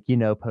like, you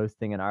know,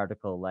 posting an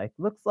article like,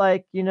 looks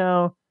like, you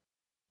know,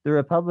 the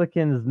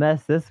Republicans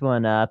messed this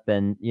one up,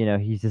 and you know,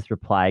 he's just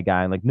reply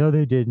guy like, no,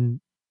 they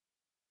didn't.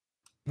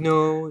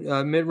 No,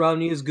 Mitt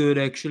Romney is good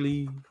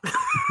actually.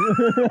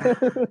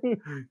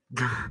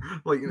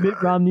 Like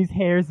Mitt Romney's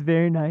hair is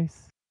very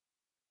nice.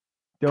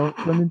 Don't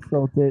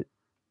insult it.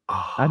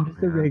 I'm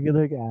just a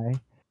regular guy.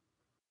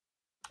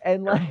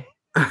 And like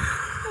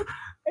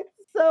it's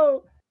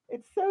so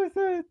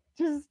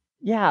just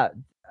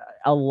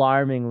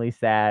alarmingly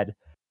sad.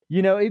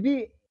 You know,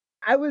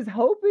 I was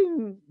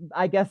hoping,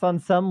 I guess on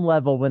some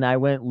level when I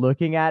went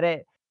looking at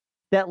it,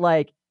 that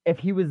like if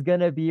he was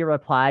gonna be a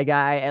reply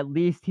guy, at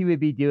least he would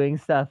be doing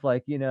stuff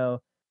like, you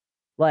know,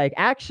 like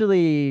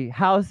actually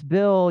House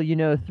Bill, you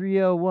know,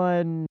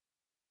 301-74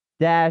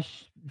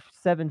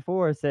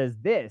 says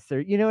this, or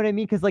you know what I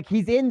mean? Because like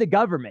he's in the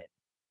government.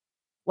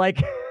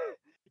 Like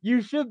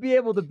you should be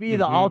able to be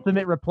the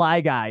ultimate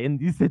reply guy in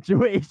these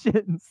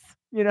situations,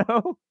 you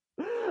know?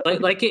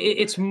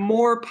 It's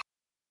more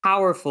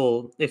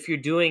powerful if you're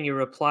doing your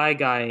reply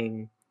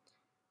guying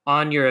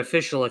on your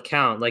official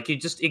account. Like, you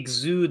just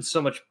exude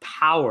so much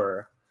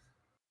power.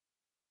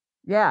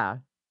 Yeah.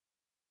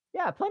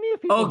 Yeah, plenty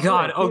of people Oh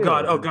god, do it oh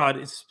god, too. oh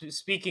god.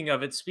 Speaking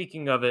of it,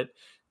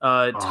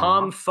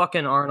 Tom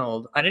fucking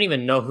Arnold. I didn't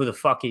even know who the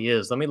fuck he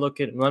is. Let me look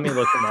him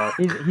up.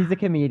 He's a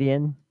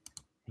comedian.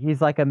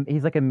 He's like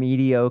a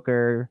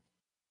mediocre.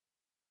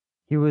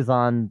 He was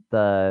on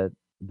the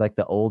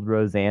old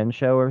Roseanne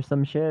show or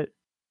some shit.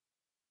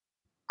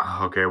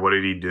 Okay, what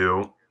did he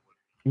do?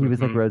 He was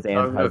like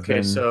Roseanne's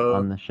husband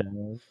on the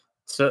show.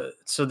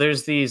 So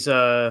there's these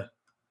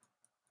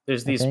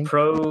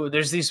pro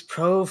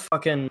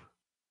fucking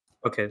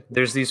okay,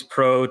 there's these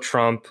pro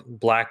Trump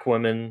black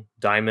women,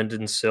 Diamond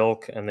and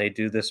Silk, and they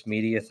do this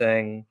media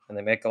thing and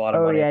they make a lot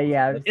of money.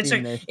 Yeah, I've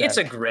seen this. It's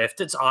a grift.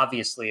 It's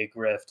obviously a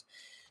grift.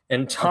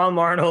 And Tom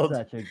Arnold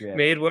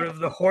made one of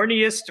the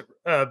horniest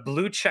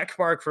blue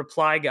checkmark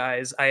reply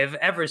guys I have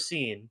ever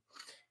seen.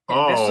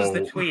 And this was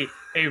the tweet,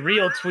 a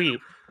real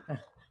tweet.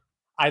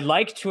 I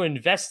like to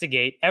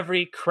investigate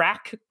every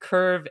crack,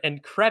 curve,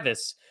 and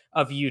crevice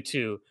of you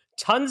two.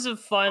 Tons of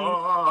fun,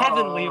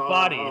 heavenly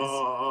bodies.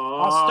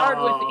 I'll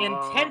start with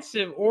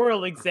intensive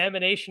oral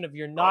examination of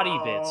your naughty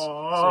bits.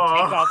 So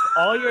take off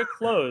all your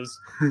clothes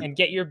and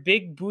get your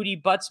big booty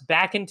butts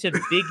back into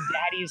Big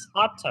Daddy's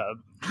hot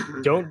tub.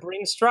 Don't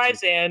bring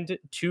Streisand,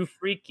 too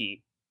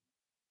freaky.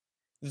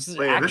 This is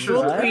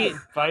actual tweet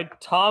by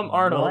Tom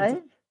Arnold.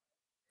 What?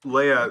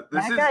 Leia,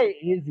 that guy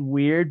is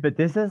weird, but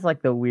this is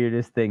like the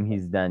weirdest thing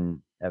he's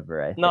done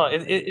ever. I think. No,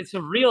 it's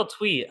a real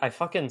tweet. I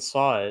fucking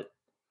saw it.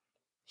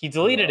 He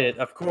deleted it,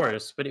 of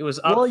course, but it was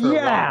up for a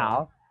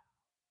while.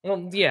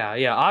 Well,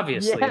 yeah,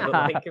 obviously. Yeah.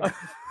 But like,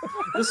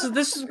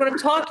 this is what I'm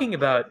talking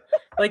about.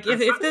 Like,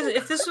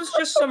 if this was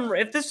just some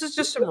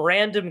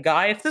random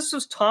guy, if this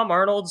was Tom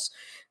Arnold's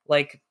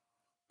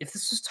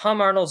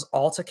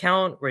alt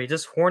account where he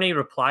does horny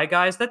reply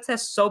guys, that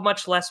has so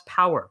much less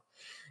power.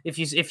 If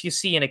you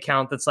see an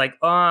account that's like,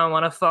 oh, I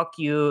want to fuck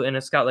you, and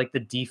it's got like the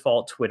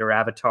default Twitter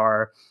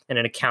avatar and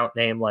an account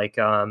name like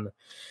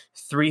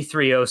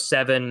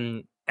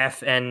 3307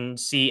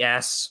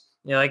 FNCS,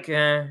 you're like,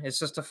 it's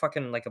just a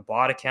fucking like a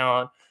bot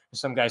account or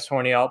some guy's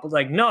horny out. But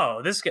like,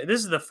 no, this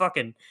is the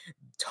fucking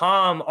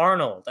Tom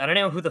Arnold. I don't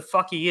know who the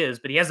fuck he is,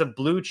 but he has a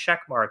blue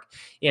check mark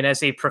and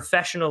as a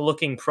professional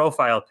looking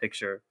profile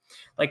picture.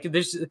 Like,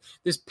 there's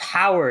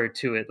power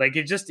to it. Like,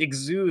 it just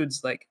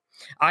exudes like,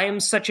 I am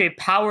such a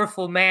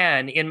powerful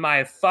man in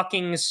my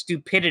fucking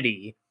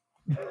stupidity.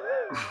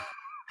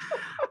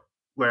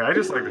 Wait, I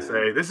just like to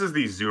say, this is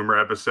the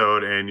Zoomer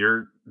episode, and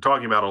you're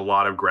talking about a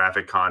lot of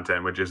graphic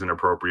content, which isn't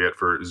appropriate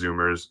for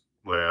Zoomers,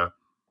 Leia.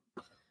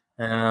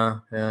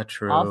 Yeah,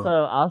 true.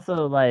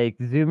 Also, like,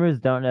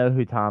 Zoomers don't know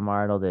who Tom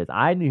Arnold is.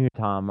 I knew who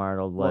Tom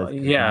Arnold was. Well,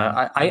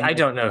 yeah, I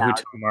don't know who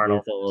Tom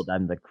Arnold is.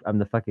 I'm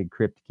the fucking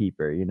crypt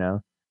keeper, you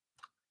know?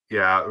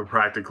 Yeah,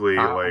 practically,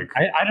 like...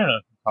 I don't know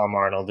who Tom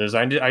Arnold is.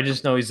 I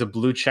just know he's a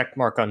blue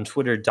checkmark on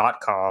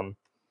Twitter.com.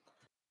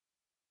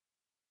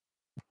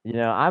 You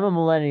know, I'm a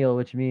millennial,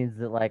 which means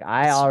that, like,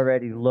 I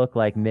already look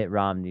like Mitt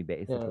Romney,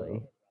 basically. Yeah.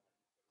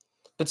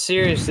 But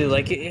seriously,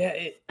 like,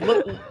 take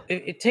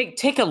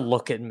a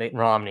look at Mitt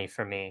Romney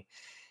for me,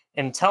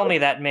 and tell me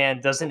that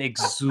man doesn't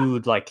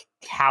exude like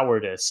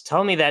cowardice.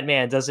 Tell me that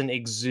man doesn't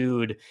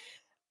exude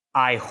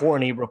I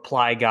horny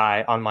reply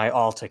guy on my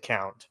alt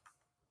account.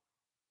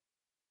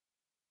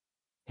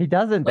 He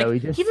doesn't though.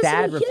 Like, he just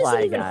sad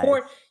reply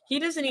guy. He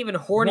doesn't even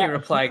horny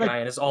reply guy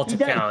in his alt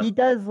account. He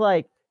does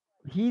like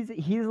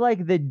he's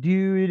like the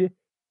dude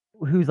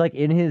who's like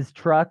in his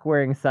truck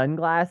wearing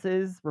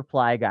sunglasses,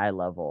 reply guy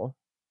level.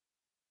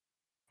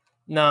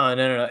 No.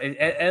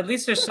 At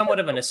least there's somewhat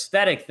of an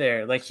aesthetic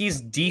there. Like, he's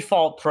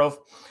default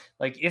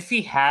like, if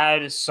he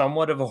had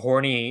somewhat of a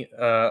horny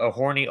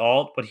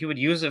alt, what he would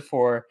use it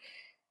for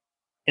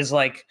is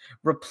like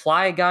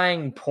reply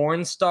guying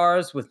porn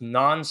stars with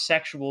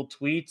non-sexual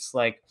tweets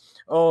like,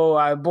 oh,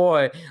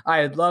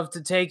 I'd love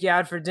to take you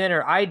out for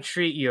dinner. I'd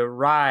treat you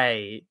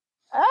right.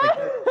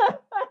 Like,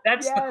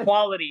 that's the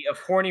quality of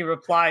horny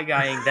reply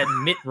guying that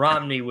Mitt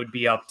Romney would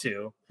be up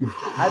to.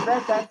 I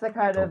bet that's the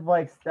kind of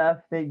like stuff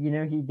that, you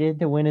know, he did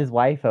to win his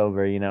wife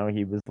over. You know,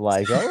 he was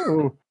like,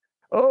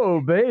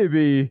 oh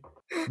baby,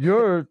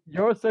 you're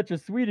such a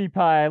sweetie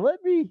pie.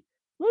 Let me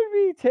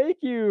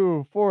take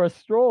you for a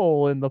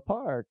stroll in the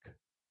park.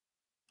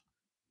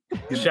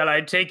 Shall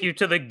I take you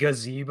to the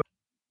gazebo?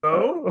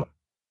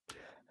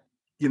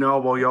 You know,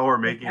 while y'all were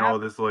making all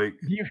this, like...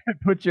 You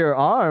could put your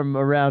arm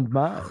around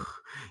mine.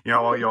 You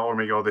know, while y'all were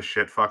making all this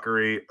shit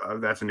fuckery,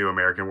 that's a new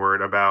American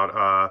word,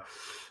 about,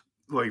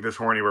 like, this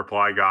horny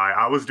reply guy,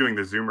 I was doing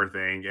the Zoomer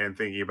thing and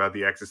thinking about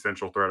the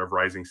existential threat of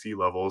rising sea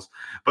levels.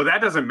 But that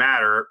doesn't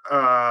matter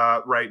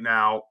right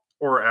now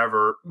or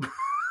ever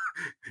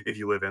if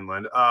you live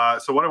inland.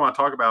 So what I want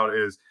to talk about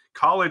is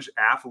college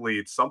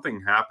athletes.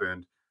 Something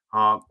happened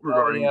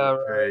regarding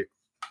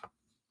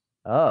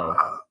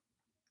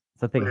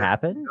something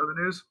happened? You know the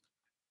news?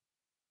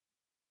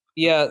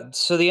 Yeah,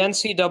 so the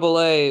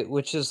NCAA,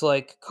 which is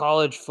like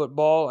college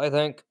football, I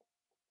think.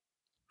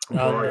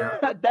 Oh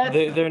yeah.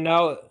 They're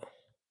now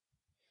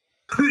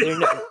they're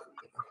no,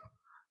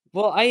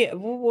 well,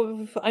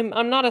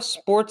 I'm not a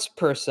sports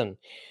person.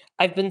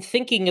 I've been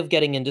thinking of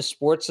getting into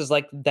sports as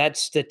like that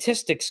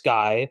statistics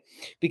guy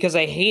because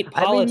I hate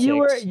I mean,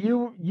 politics.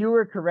 you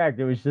were correct.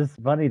 It was just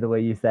funny the way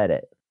you said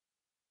it.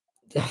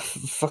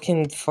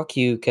 Fucking fuck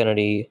you,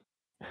 Kennedy.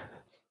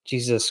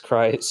 Jesus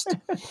Christ.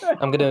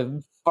 I'm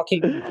gonna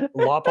fucking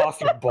lop off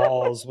your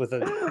balls with a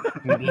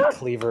meat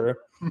cleaver.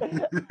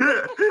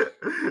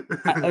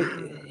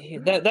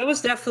 That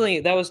was definitely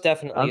a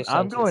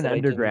I'm sentence going that I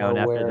didn't know underground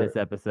after where. this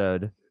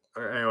episode.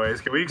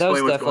 Anyways, can we That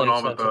was explain what's going definitely a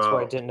on with sentence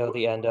where I didn't know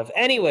the end of.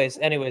 Anyways.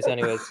 So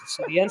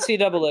the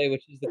NCAA,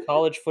 which is the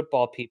college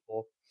football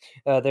people,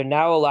 they're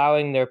now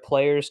allowing their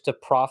players to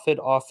profit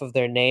off of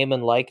their name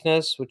and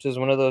likeness, which is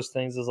one of those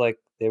things is like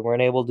they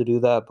weren't able to do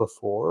that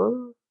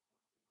before.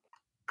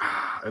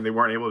 and they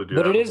weren't able to do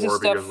But that it is a before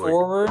step because like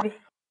forward.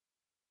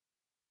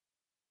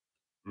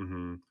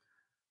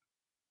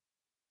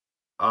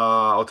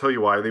 I'll tell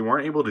you why they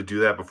weren't able to do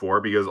that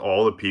before because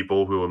all the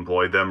people who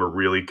employed them are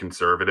really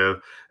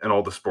conservative and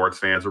all the sports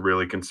fans are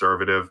really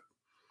conservative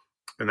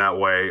in that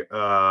way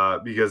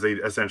because they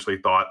essentially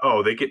thought,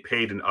 oh, they get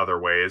paid in other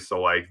ways,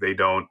 so like they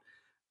don't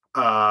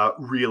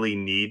really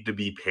need to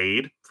be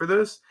paid for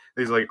this.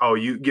 He's like, oh,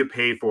 you get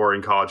paid for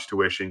in college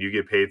tuition, you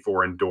get paid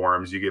for in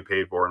dorms, you get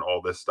paid for in all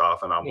this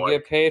stuff, and I'm You like,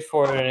 get paid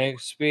for an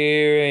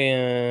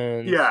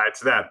experience. yeah,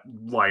 it's that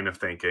line of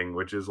thinking,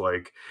 which is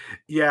like,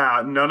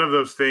 yeah, none of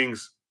those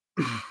things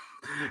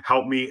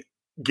help me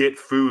get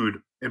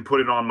food and put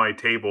it on my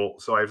table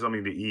so I have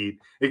something to eat.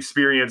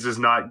 Experience does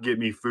not get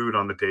me food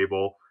on the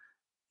table.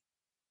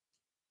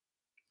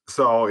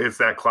 So it's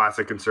that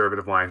classic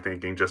conservative line of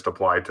thinking just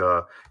applied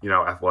to,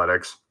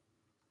 athletics.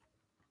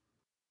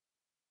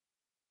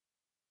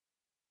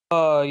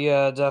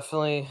 Yeah,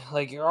 definitely.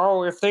 Like,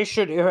 oh, if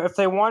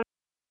they wanted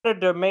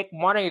to make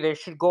money, they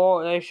should go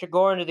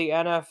into the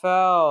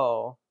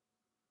NFL.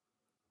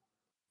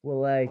 Well,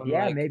 like, I'm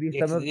yeah, like, maybe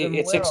some of them will,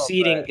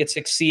 it's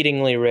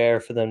exceedingly rare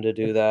for them to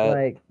do that.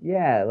 like,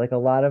 yeah, like a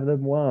lot of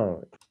them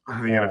won't. The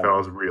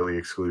NFL is really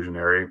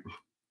exclusionary,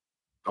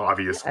 I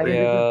obviously. mean,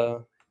 Yeah.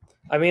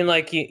 I mean,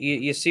 like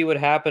you see what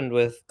happened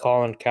with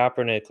Colin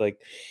Kaepernick. Like,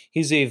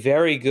 he's a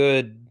very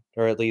good,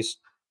 or at least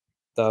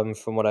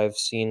from what I've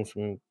seen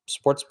from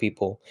sports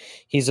people,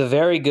 he's a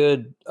very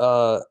good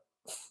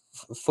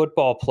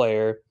football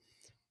player,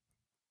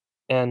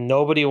 and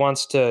nobody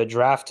wants to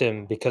draft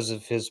him because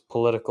of his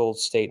political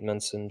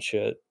statements and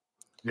shit.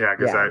 Yeah,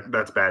 because yeah.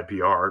 that's bad PR.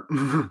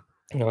 Oh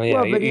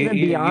yeah, Well, but even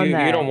beyond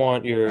you don't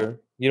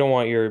that,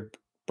 want your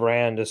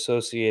brand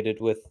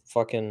associated with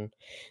fucking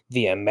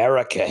the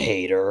America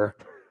hater.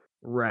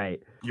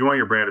 right? You want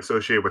your brand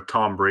associated with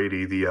Tom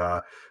Brady,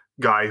 the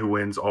guy who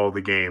wins all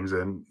the games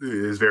and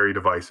is very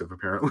divisive,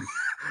 apparently.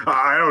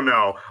 I don't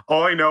know.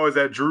 All I know is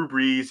that Drew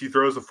Brees, he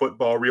throws the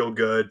football real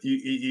good.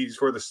 He's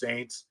for the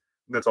Saints.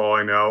 That's all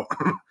I know.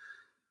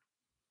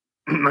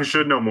 I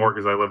should know more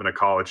because I live in a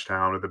college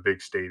town with a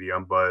big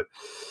stadium, but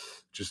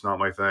just not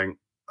my thing.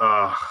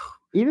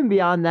 Even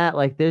beyond that,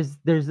 like there's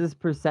this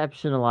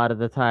perception a lot of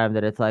the time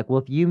that it's like,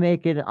 well, if you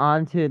make it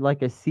onto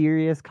like a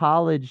serious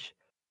college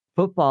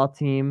football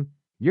team,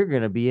 you're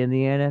gonna be in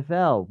the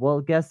NFL. Well,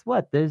 guess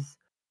what? There's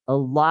a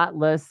lot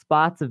less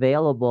spots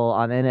available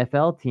on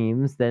NFL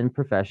teams than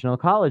professional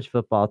college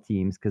football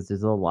teams because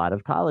there's a lot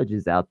of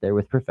colleges out there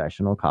with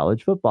professional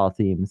college football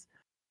teams.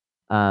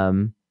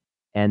 Um,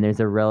 and there's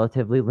a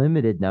relatively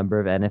limited number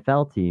of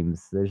NFL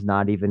teams. There's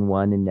not even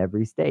one in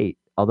every state,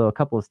 although a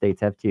couple of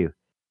states have two.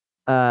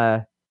 Uh,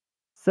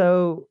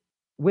 so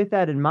with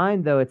that in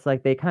mind, though, it's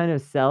like they kind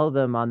of sell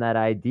them on that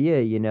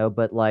idea,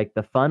 but like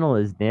the funnel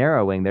is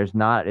narrowing. There's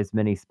not as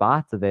many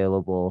spots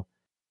available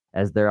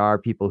as there are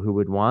people who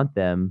would want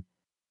them.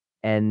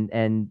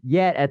 And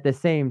yet at the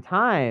same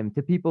time,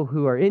 to people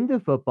who are into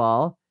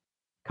football,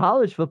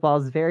 college football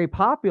is very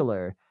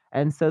popular.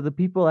 And so the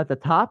people at the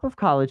top of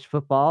college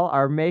football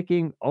are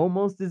making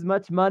almost as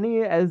much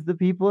money as the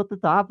people at the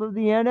top of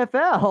the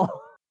NFL.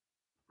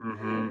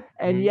 Mm-hmm.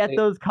 And yet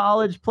those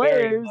college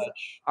players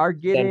are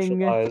getting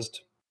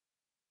centralized.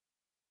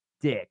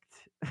 dicked.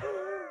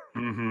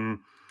 Mm-hmm.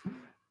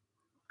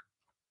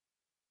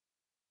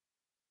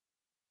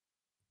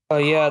 Oh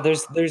yeah,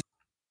 there's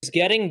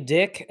getting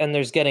dick and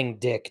there's getting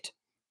dicked.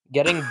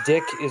 Getting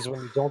dick is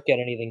when you don't get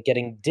anything.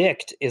 Getting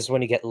dicked is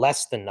when you get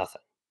less than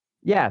nothing.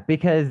 Yeah,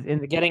 because in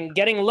the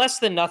Getting less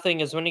than nothing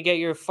is when you get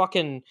your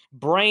fucking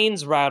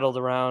brains rattled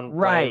around by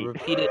right.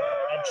 repeated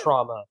head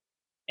trauma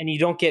and you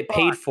don't get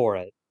paid for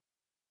it.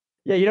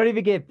 Yeah, you don't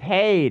even get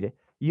paid.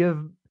 You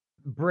have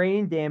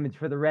brain damage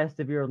for the rest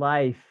of your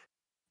life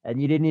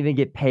and you didn't even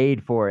get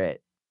paid for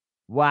it.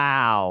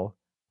 Wow.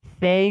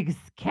 Thanks,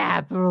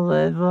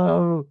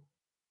 capitalism.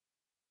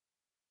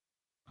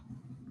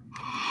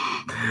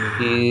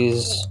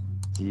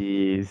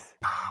 Jeez.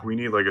 We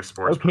need like a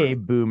sports. Okay,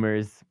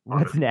 boomers.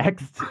 What's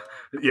next?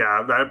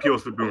 Yeah, that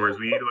appeals to boomers.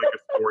 We need like a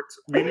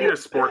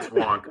sports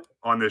wonk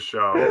on this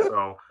show,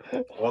 so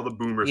all the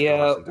boomers can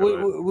listen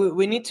to it.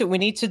 we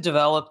need to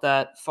develop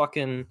that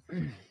fucking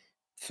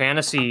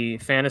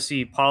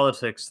fantasy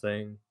politics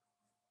thing.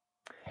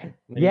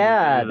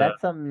 Yeah,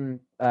 that's something.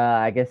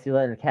 I guess you're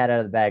letting the cat out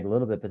of the bag a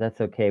little bit, but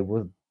that's okay.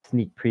 We'll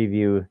sneak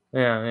preview.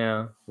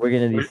 Yeah. We're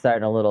gonna be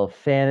starting a little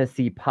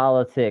fantasy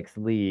politics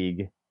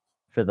league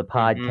for the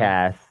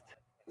podcast.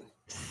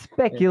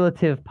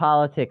 Speculative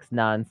politics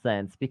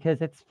nonsense,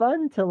 because it's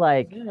fun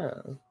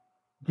to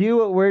do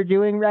what we're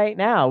doing right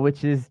now,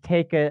 which is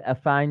take a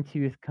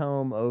fine-tooth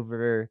comb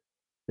over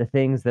the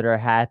things that are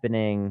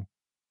happening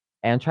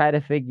and try to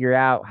figure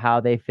out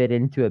how they fit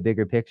into a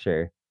bigger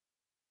picture.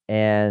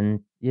 And,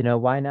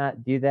 why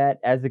not do that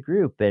as a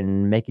group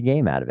and make a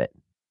game out of it?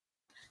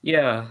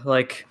 Yeah,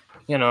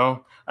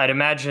 I'd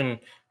imagine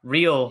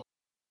real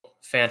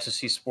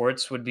fantasy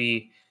sports would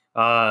be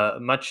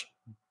much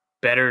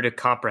better to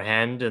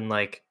comprehend and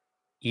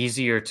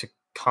easier to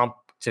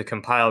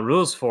compile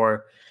rules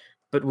for.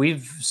 But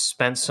we've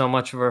spent so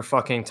much of our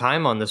fucking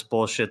time on this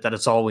bullshit that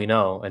it's all we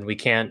know, and we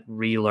can't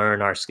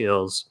relearn our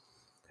skills.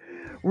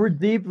 We're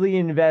deeply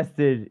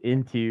invested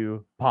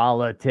into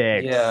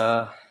politics.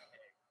 Yeah.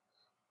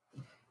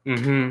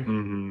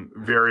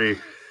 Very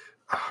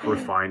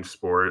refined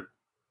sport.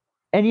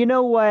 And you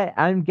know what?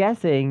 I'm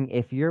guessing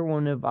if you're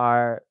one of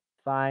our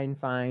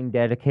fine,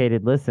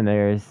 dedicated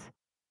listeners,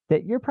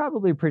 that you're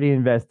probably pretty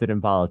invested in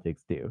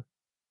politics too.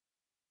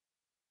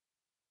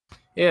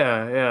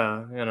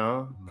 Yeah,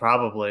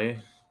 probably.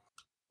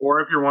 Or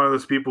if you're one of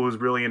those people who's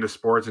really into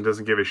sports and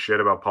doesn't give a shit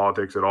about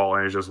politics at all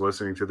and is just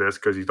listening to this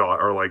because you thought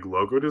our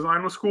logo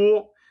design was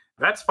cool,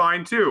 that's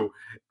fine too.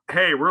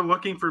 Hey, we're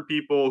looking for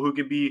people who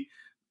can be,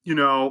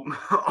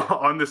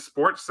 on the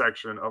sports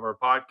section of our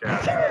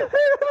podcast.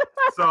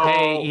 So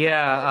hey,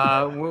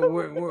 yeah,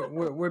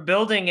 we're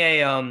building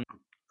a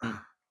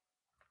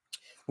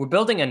we're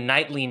building a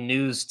nightly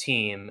news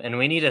team, and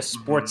we need a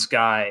sports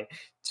guy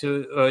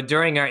to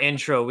during our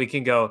intro we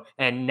can go,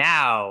 and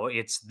now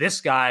it's this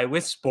guy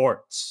with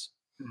sports.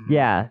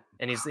 Yeah.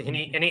 And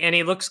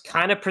he looks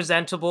kind of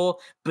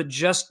presentable, but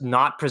just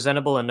not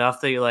presentable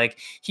enough that you're like,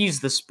 he's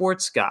the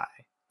sports guy.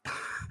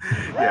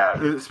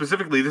 Yeah,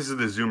 specifically this is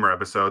the Zoomer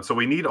episode, so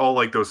we need all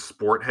those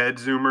sport head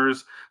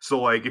Zoomers.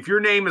 So if your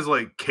name is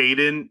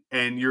Caden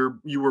and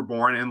you were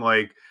born in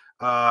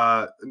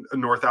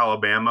North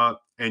Alabama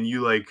and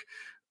you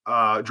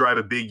drive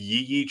a big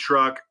Yee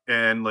truck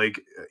and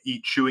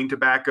eat chewing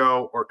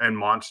tobacco and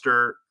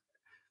Monster,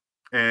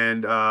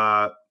 and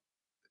you're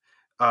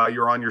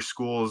on your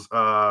school's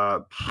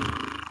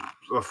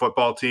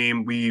football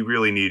team, we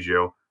really need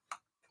you.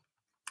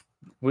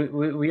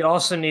 We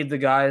also need the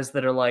guys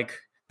that are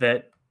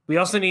that. We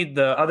also need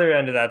the other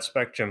end of that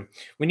spectrum.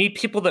 We need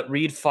people that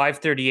read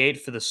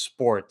 538 for the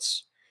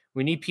sports.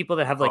 We need people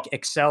that have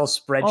Excel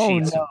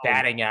spreadsheets of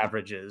batting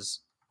averages.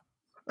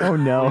 Oh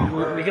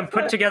no. We can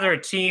put together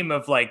a team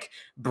of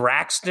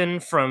Braxton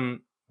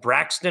from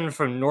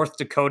North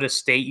Dakota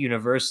State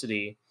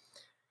University,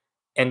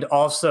 and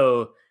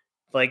also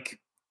the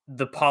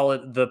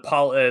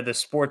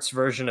sports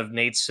version of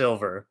Nate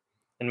Silver,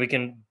 and we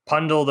can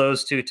bundle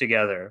those two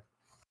together.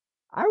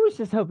 I was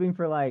just hoping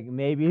for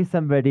maybe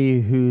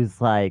somebody who's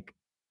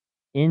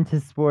into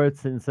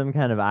sports in some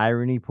kind of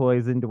irony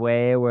poisoned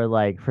way,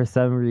 where for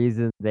some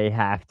reason they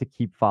have to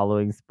keep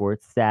following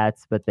sports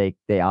stats, but they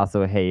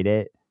also hate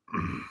it.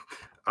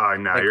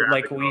 No,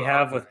 like we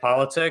have with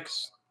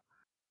politics.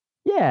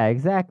 Yeah,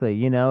 exactly.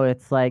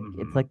 It's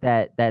it's like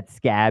that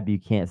scab you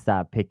can't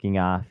stop picking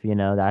off.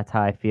 That's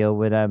how I feel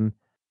when I'm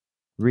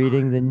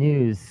reading the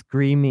news,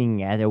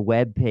 screaming at a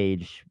web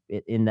page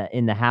in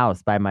the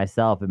house by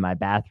myself in my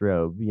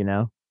bathrobe.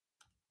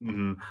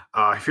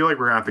 I feel like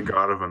we're gonna have to go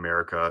out of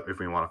America if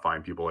we want to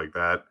find people like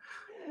that.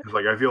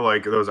 I feel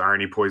like those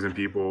irony poison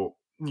people,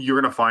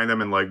 you're gonna find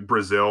them in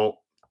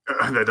Brazil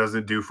that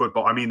doesn't do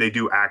football. I mean, they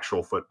do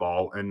actual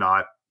football and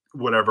not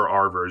whatever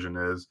our version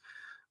is.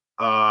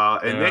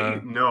 And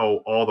they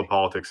know all the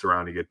politics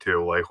surrounding it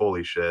too.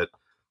 Holy shit.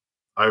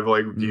 I've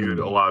viewed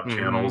a lot of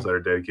channels that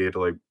are dedicated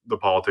to the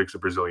politics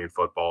of Brazilian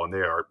football, and they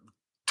are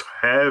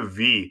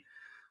heavy.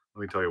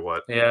 Let me tell you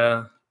what.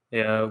 Yeah.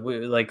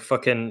 We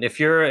fucking if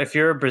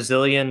you're a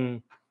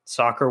Brazilian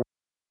soccer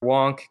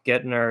wonk,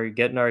 get in our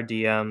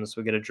DMs.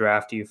 We're gonna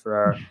draft you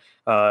for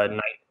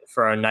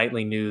our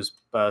nightly news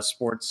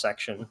sports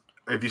section.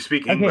 If you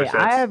speak English, okay,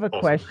 I have a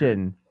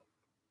question.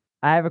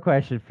 I have a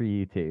question for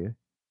you two.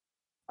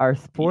 Are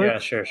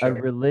sports a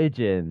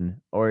religion,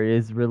 or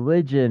is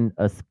religion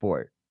a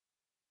sport?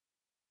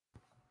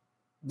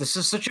 This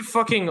is such a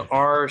fucking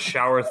our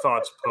shower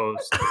thoughts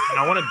post, and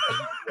I want to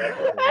beat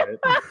it.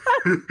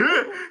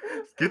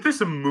 Get this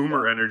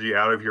moomer energy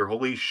out of here!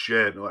 Holy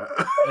shit!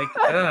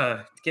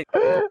 Get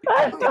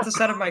this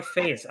out of my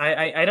face!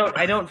 I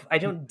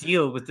don't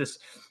deal with this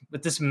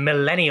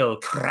millennial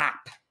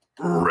crap.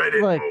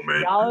 Reddit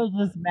moment. Y'all are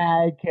just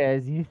mad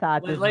because you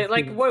thought this. What are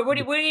you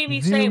gonna be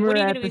saying? What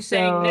are you gonna be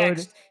saying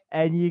next?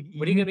 And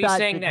what are you gonna be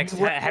saying next?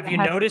 Have you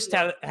noticed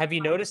how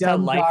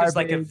life is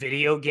like a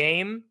video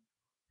game?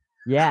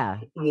 Yeah,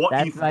 What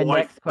that's if my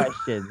life? next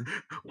question.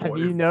 Have What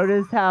you if?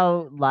 noticed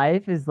how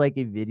life is like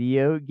a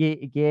video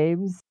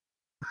games?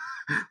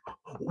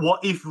 What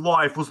if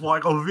life was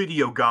like a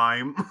video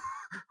game?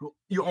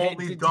 You Hey,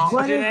 only die.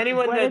 What did if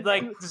anyone what that if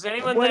like you does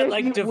anyone what that if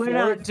like you went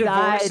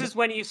outside? divorces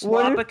when you What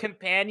swap if a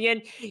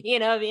companion,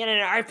 in an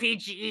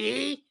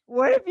RPG?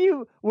 what if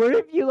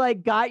you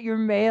like got your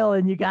mail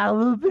and you got a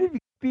little bit of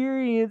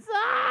experience?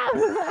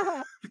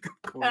 Ah!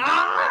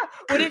 Ah!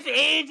 What if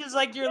age is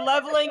like you're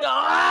leveling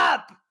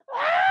up?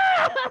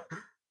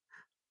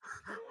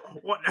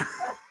 What?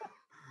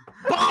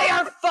 Buy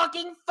our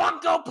fucking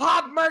Funko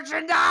Pop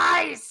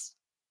merchandise!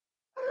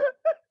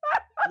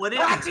 What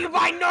Brought if? to you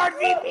by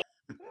NordVPN!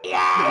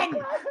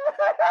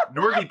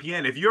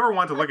 NordVPN. If you ever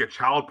want to look at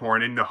child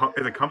porn in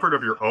the comfort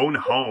of your own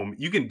home,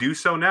 you can do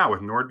so now with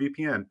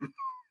NordVPN.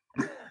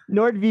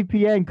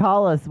 NordVPN,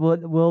 call us.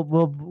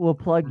 We'll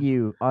plug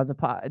you on the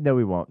pod. No,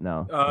 we won't.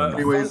 No.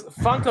 Anyways.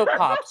 Funko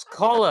Pops,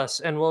 call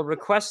us and we'll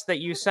request that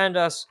you send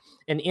us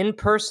an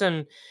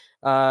in-person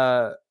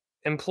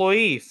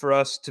employee for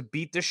us to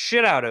beat the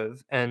shit out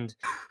of and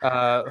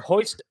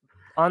hoist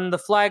on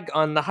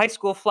the high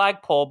school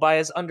flagpole by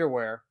his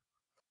underwear.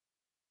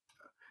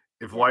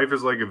 If life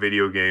is like a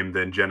video game,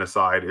 then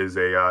genocide is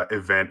a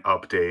event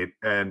update.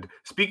 And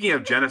speaking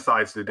of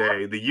genocides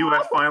today, the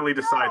U.S. finally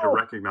decided to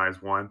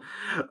recognize one.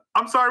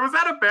 I'm sorry, was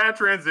that a bad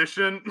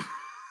transition?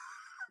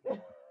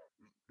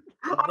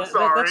 I'm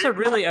sorry. That's a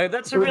really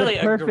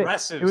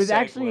aggressive It was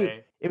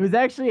segue.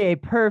 actually a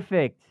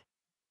perfect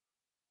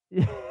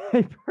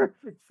a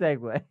perfect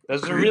segue.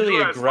 That's a The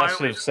really US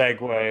aggressive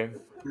segue.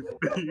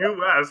 The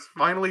U.S.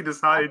 finally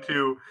decided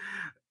to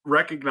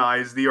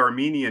recognize the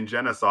Armenian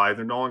genocide.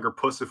 They're no longer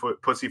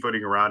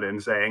pussyfooting around it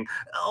and saying,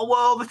 "Oh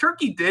well, the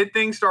Turkey did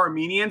things to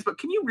Armenians, but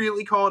can you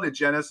really call it a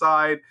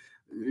genocide?"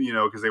 You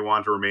know, because they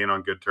wanted to remain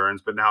on good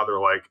terms. But now they're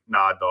like,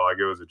 "Nah, dog,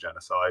 it was a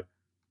genocide."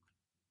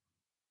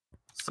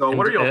 So,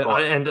 what are your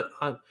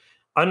thoughts?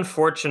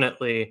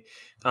 Unfortunately,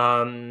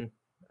 I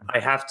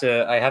have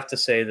to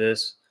say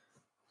this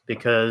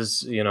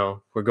because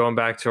we're going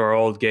back to our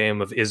old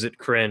game of is it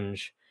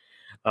cringe.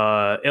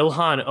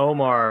 Ilhan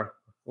Omar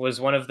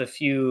was one of the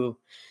few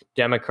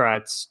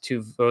Democrats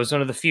was one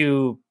of the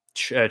few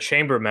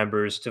chamber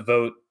members to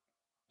vote.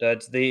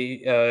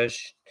 She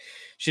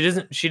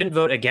didn't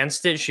vote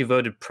against it. She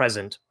voted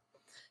present,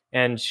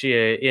 and she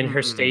in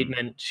her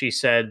statement she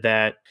said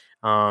that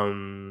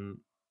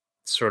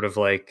sort of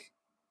like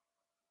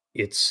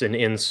it's an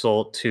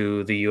insult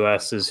to the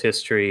U.S.'s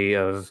history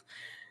of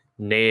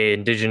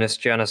indigenous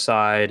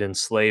genocide and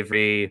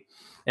slavery.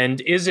 And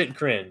is it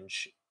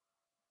cringe?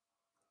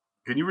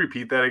 Can you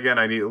repeat that again?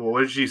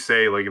 What did she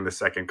say? Like in the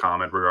second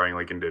comment regarding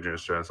like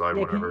indigenous genocide,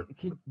 Yeah, whatever.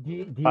 do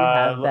you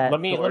have that? Let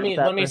me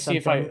see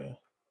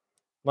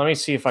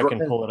if I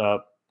can pull it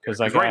up because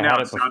I right now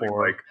had it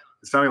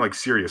it's sounding like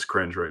serious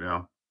cringe right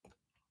now.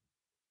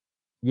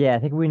 Yeah, I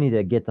think we need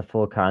to get the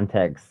full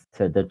context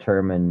to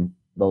determine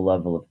the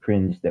level of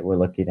cringe that we're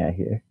looking at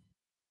here.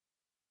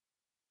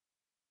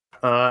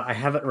 I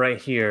have it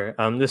right here.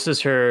 This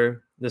is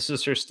her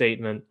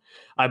statement.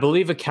 I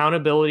believe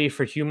accountability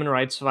for human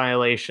rights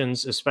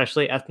violations,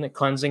 especially ethnic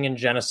cleansing and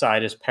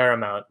genocide, is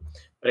paramount.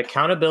 But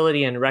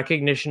accountability and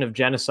recognition of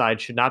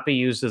genocide should not be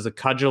used as a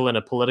cudgel in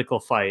a political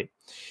fight.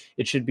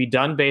 It should be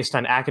done based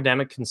on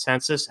academic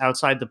consensus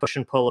outside the push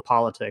and pull of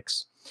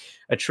politics.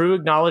 A true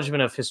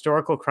acknowledgement of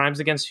historical crimes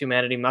against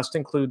humanity must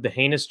include the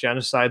heinous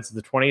genocides of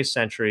the 20th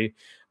century,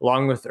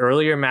 along with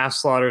earlier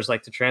mass slaughters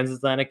like the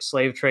transatlantic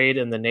slave trade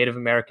and the Native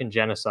American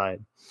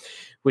genocide,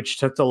 which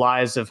took the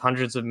lives of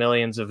hundreds of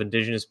millions of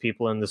indigenous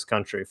people in this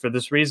country. For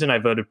this reason, I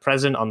voted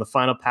present on the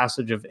final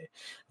passage of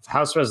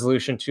House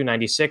Resolution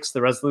 296,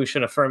 the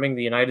resolution affirming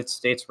the United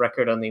States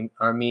record on the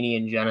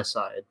Armenian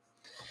genocide.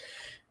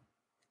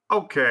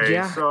 Okay,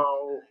 yeah.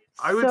 So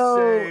I would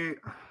say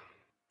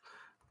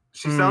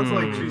she sounds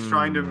like she's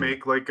trying to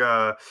make like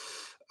a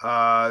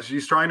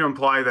she's trying to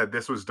imply that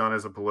this was done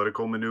as a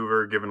political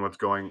maneuver, given what's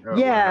going what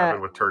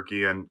happened with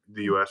Turkey and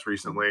the U.S.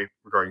 recently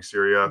regarding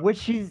Syria. Which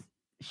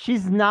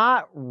she's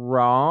not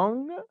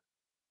wrong,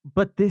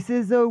 but this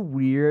is a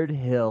weird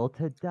hill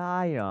to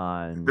die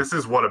on. This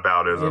is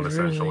whataboutism,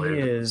 essentially.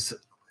 Really is.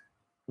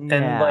 Yeah.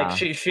 And like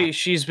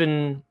she's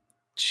been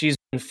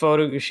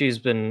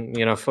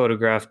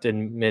photographed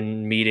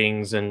in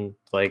meetings and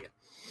like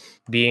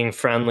being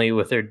friendly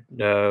with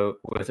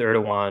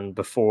Erdogan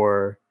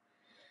before.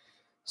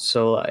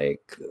 So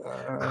like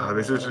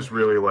this is just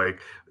really like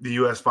the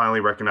U.S.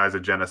 finally recognized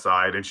a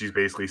genocide, and she's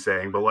basically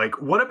saying, "But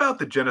like, what about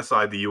the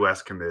genocide the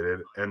U.S.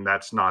 committed?" And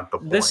that's not the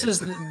point. This is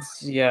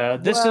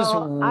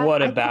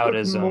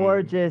whataboutism.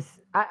 More just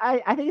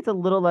I think it's a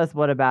little less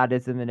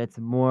whataboutism, and it's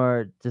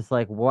more just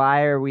like,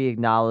 why are we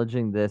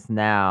acknowledging this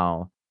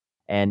now?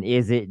 And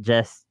is it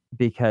just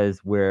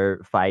because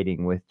we're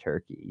fighting with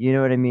Turkey? You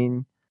know what I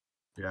mean?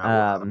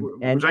 Yeah.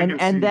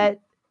 And that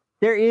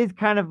there is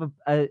kind of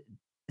a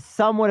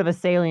somewhat of a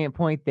salient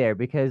point there,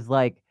 because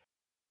like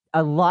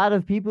a lot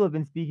of people have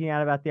been speaking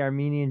out about the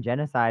Armenian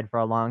genocide for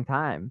a long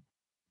time.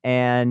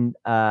 And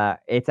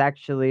it's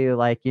actually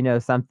like,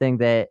 something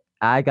that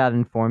I got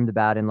informed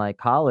about in like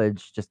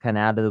college, just kind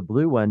of out of the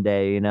blue one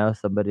day.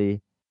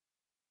 Somebody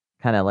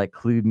kind of like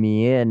clued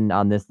me in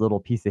on this little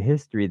piece of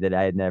history that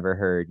I had never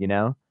heard.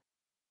 I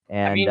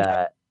And mean,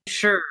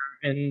 sure,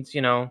 and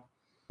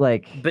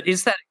like, but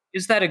is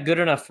that a good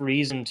enough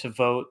reason to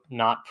vote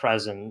not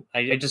present?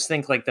 I just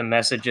think like the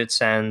message it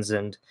sends,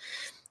 and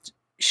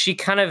she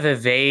kind of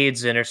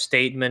evades in her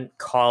statement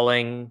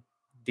calling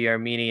the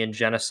Armenian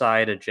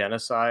genocide a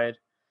genocide.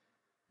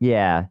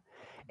 yeah,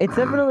 it's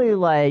definitely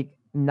like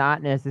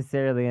not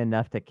necessarily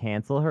enough to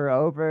cancel her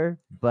over,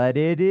 but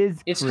it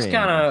is It's just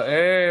kind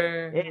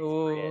cringe. of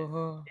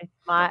It's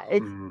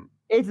cringe.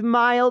 It's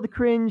mild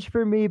cringe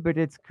for me, but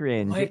it's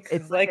cringe.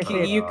 It's like I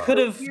say, you it's could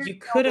a have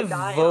weird hill to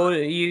die on.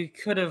 you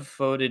could have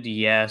voted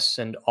yes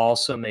and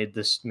also made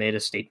a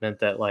statement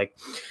that like,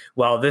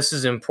 well, this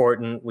is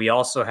important. We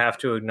also have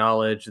to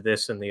acknowledge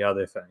this and the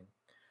other thing.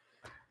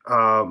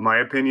 My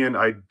opinion,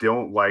 I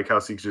don't like how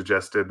she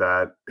suggested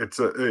that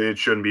it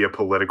shouldn't be a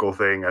political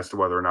thing as to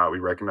whether or not we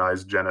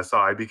recognize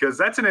genocide, because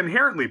that's an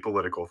inherently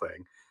political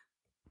thing.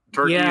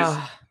 Turkey's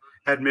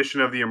admission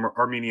of the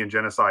Armenian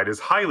genocide is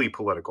highly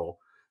political,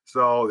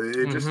 so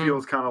it just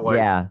feels kind of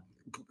like,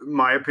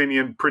 my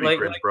opinion, pretty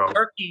cringe, bro.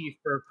 Turkey,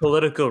 for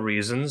political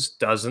reasons,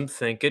 doesn't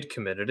think it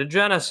committed a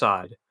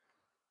genocide.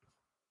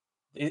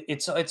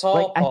 It's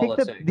all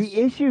politics. I think the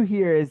issue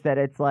here is that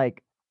it's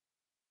like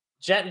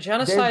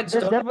genocides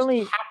there's don't definitely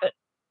happen.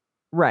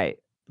 Right.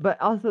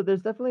 But also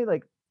there's definitely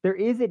like there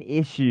is an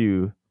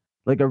issue,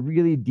 like a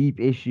really deep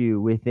issue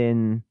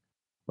within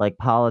like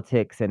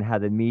politics and how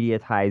the media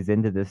ties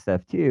into this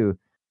stuff too.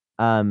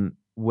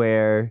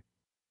 Where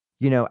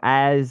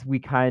as we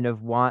kind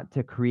of want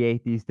to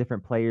create these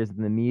different players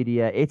in the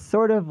media, it's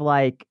sort of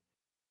like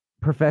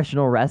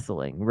professional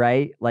wrestling,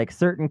 right? Like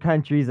certain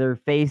countries are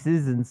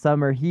faces and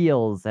some are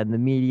heels, and the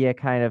media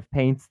kind of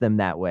paints them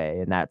that way,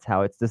 and that's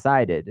how it's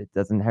decided. It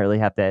doesn't really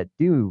have to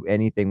do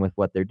anything with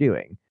what they're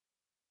doing.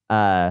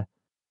 Uh,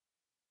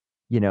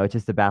 it's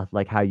just about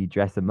like how you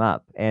dress them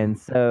up. And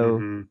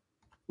so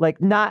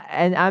like not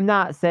and I'm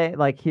not saying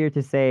like here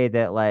to say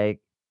that like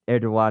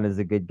Erdogan is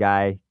a good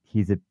guy.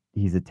 He's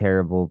a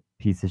terrible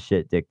piece of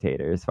shit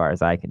dictator as far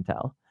as I can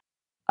tell.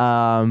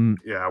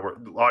 Yeah,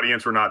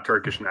 we're not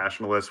Turkish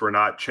nationalists. We're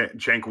not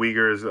Cenk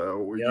Uyghur's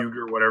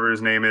Uyghur, whatever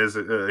his name is.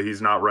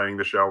 He's not running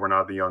the show. We're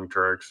not the Young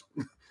Turks.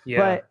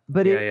 But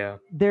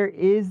there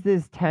is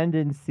this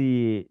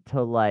tendency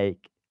to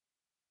like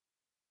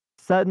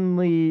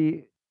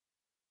suddenly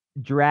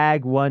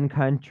drag one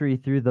country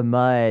through the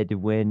mud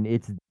when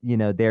it's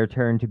their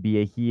turn to be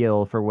a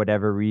heel for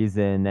whatever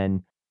reason,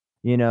 and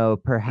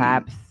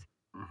perhaps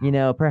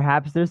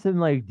perhaps there's some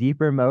like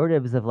deeper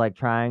motives of like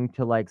trying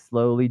to like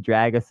slowly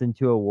drag us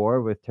into a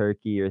war with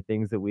Turkey, or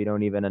things that we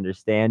don't even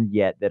understand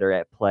yet that are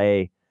at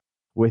play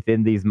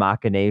within these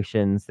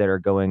machinations that are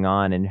going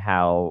on, and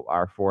how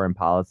our foreign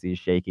policy is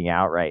shaking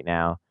out right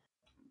now.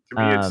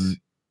 To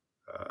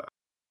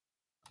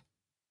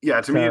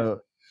me,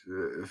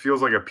 it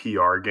feels like a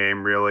PR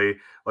game, really.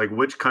 Like,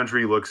 which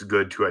country looks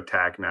good to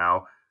attack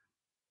now?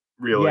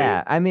 Really?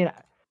 Yeah, I mean,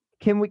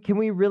 can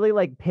we really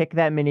like pick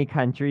that many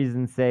countries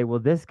and say, well,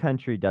 this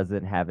country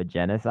doesn't have a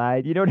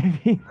genocide? You know what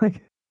I mean?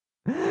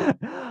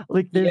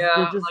 Like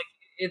there's just like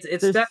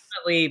it's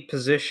definitely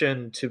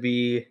positioned to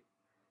be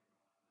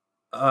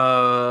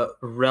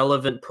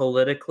relevant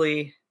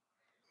politically,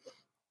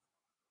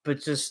 but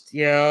just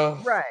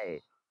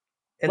right.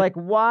 And like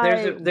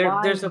why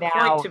there's a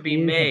point to be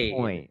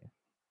made.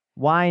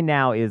 Why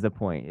now is a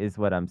point is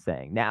what I'm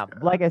saying. Now,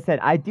 like I said,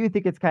 I do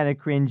think it's kind of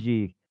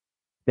cringy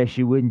that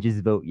she wouldn't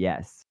just vote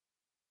yes.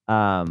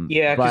 Because you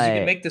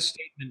can make the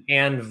statement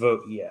and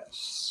vote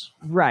yes.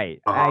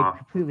 Right. I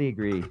completely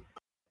agree.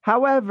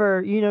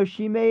 However,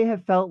 she may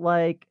have felt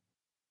like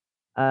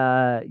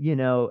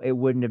it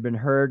wouldn't have been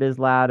heard as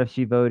loud if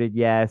she voted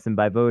yes, and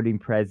by voting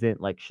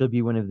present, like she'll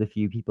be one of the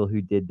few people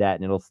who did that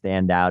and it'll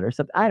stand out or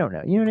something. I don't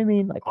know. You know what I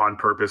mean? Like on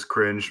purpose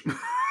cringe.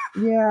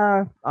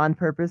 Yeah, on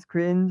purpose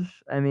cringe.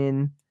 I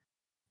mean,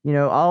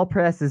 all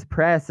press is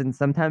press, and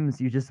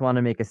sometimes you just want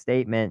to make a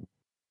statement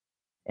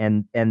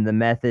and the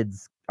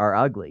methods are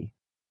ugly.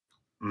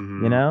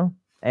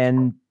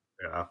 And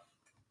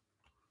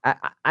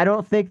I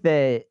don't think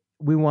that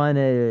we want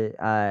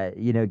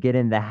to get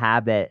in the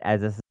habit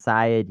as a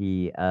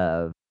society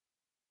of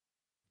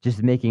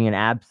just making an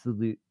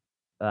absolute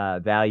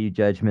value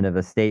judgment of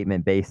a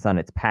statement based on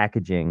its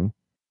packaging.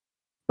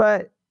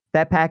 But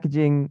that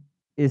packaging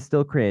is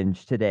still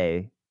cringe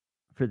today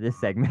for this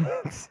segment.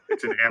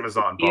 It's an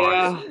Amazon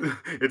box.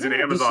 It's an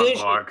Amazon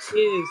box.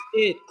 Is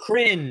it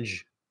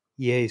cringe?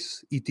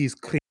 Yes, it is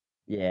cringe.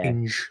 Yeah.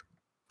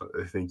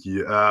 I think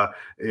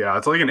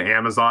it's like an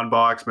Amazon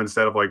box, but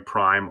instead of like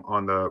Prime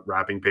on the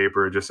wrapping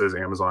paper, it just says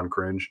Amazon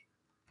cringe.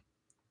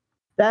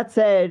 That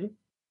said,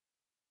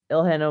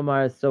 Ilhan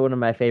Omar is still one of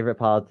my favorite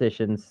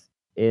politicians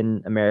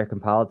in American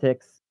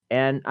politics,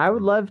 and I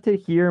would love to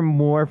hear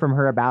more from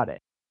her about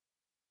it.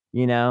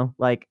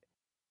 Like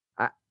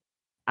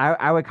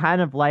I would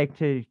kind of like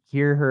to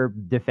hear her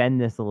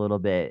defend this a little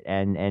bit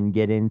and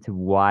get into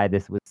why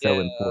this was so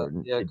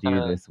important to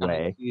do this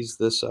way. Tease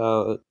this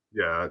out.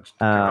 Yeah,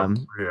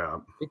 yeah.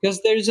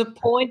 Because there's a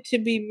point to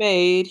be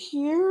made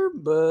here,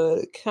 but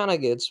it kind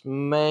of gets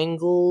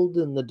mangled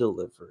in the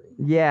delivery.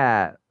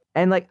 Yeah.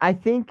 And like I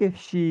think if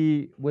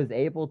she was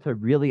able to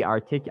really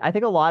articulate, I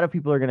think a lot of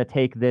people are going to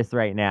take this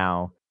right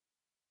now.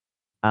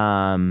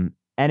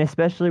 And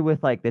especially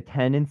with like the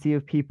tendency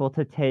of people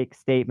to take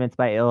statements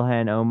by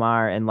Ilhan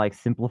Omar and like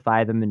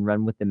simplify them and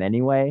run with them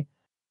anyway.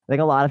 I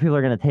think a lot of people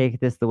are going to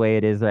take this the way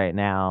it is right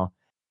now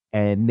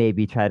and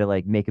maybe try to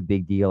like make a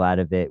big deal out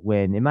of it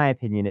when in my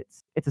opinion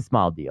it's a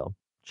small deal.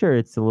 Sure,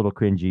 it's a little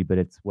cringy, but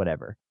it's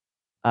whatever.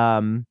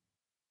 Um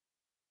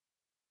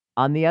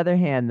on the other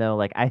hand though,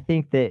 like I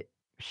think that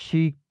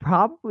she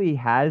probably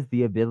has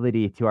the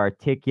ability to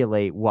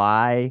articulate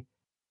why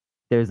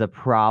there's a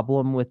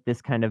problem with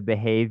this kind of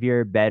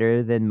behavior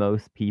better than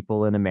most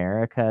people in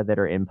America that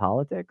are in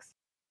politics,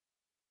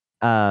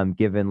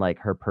 given like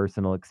her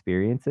personal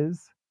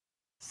experiences.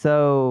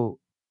 So,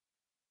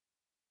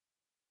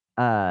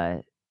 uh,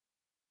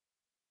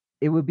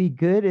 it would be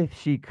good if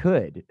she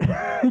could,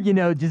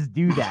 just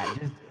do that.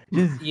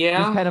 Just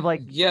kind of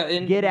like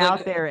and get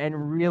out there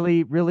and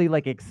really, really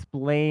like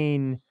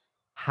explain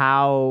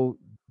how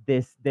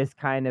this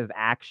kind of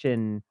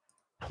action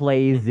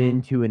plays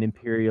into an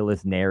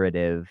imperialist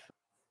narrative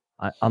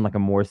on like a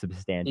more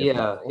substantive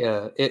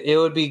level. It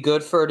would be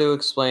good for her to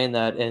explain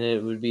that, and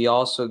it would be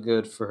also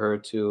good for her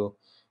to,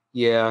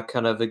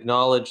 kind of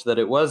acknowledge that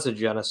it was a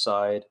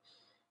genocide,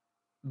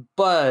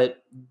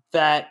 but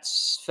that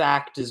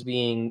fact is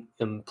being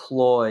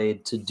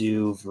employed to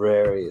do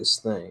various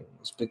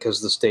things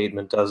because the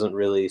statement doesn't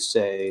really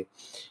say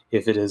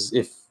if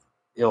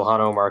Ilhan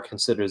Omar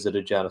considers it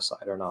a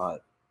genocide or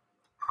not.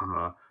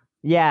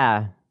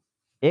 Yeah,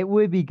 it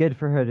would be good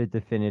for her to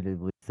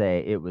definitively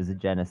say it was a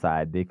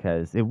genocide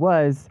because it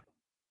was,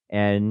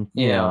 and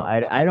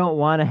I don't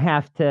want to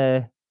have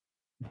to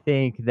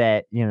think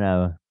that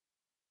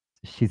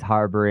she's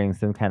harboring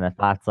some kind of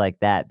thoughts like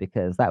that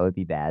because that would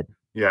be bad.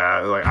 Yeah,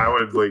 like I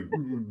would like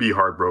be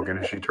heartbroken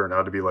if she turned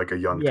out to be like a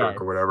young Turk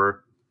or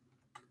whatever.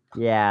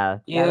 Yeah,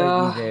 that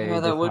would be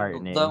very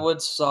disheartening. That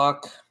would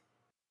suck.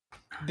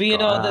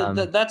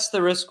 But that's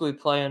the risk we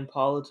play in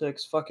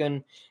politics.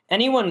 Fucking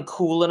anyone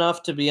cool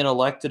enough to be an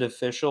elected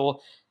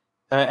official,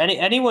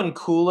 anyone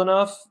cool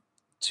enough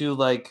to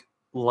like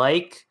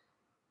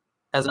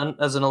as an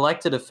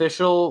elected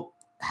official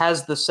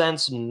has the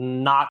sense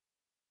not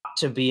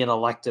to be an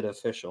elected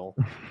official.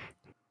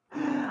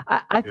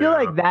 I feel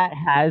like that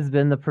has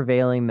been the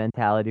prevailing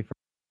mentality for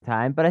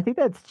time, but I think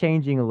that's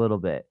changing a little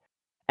bit.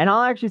 And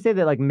I'll actually say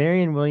that like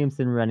Marianne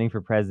Williamson running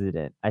for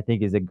president, I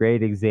think is a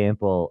great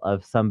example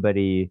of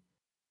somebody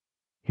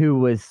who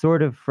was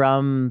sort of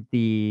from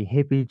the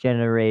hippie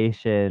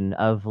generation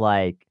of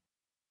like,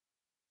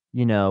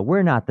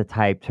 we're not the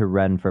type to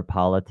run for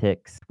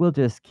politics. We'll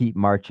just keep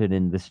marching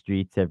in the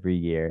streets every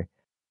year.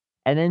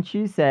 And then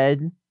she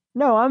said,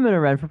 "No, I'm going to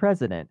run for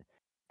president."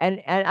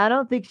 And I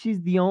don't think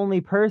she's the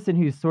only person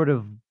who sort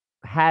of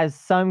has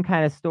some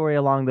kind of story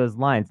along those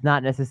lines,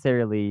 not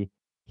necessarily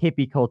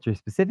hippie culture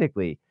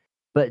specifically,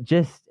 but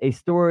just a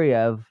story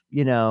of,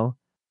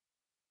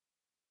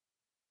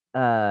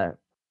 uh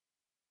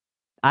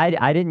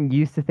I didn't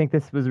used to think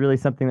this was really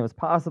something that was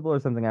possible or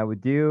something I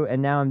would do,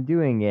 and now I'm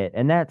doing it.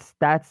 And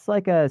that's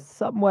like a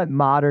somewhat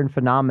modern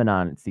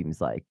phenomenon, it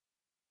seems like.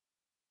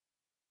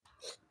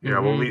 Yeah,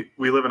 well,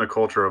 we live in a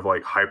culture of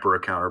like hyper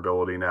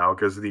accountability now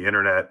because the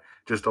internet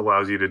just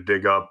allows you to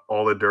dig up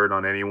all the dirt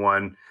on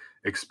anyone,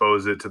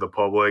 expose it to the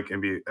public,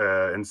 and be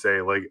and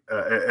say like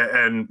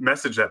and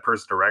message that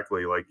person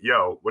directly, like,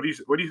 "Yo, what do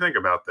you think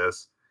about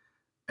this?"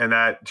 And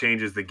that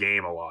changes the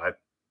game a lot.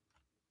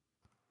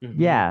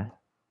 Yeah.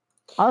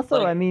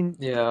 Also, I mean,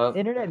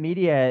 internet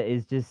media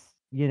is just,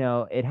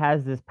 it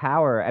has this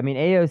power. I mean,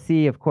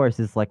 AOC, of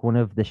course, is like one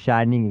of the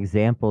shining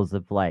examples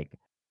of like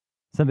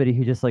somebody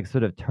who just like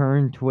sort of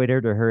turned Twitter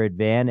to her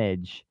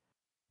advantage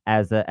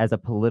as a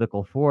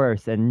political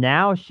force, and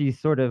now she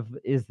sort of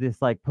is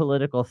this like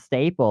political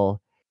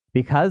staple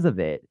because of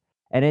it.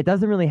 And it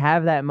doesn't really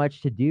have that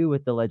much to do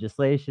with the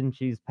legislation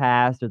she's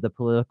passed or the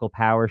political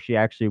power she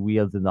actually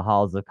wields in the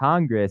halls of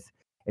Congress.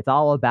 It's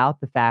all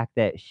about the fact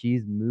that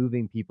she's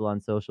moving people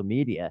on social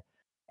media.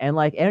 And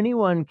like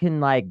anyone can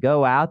like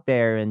go out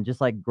there and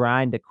just like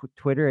grind a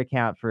Twitter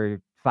account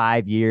for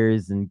 5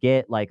 years and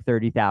get like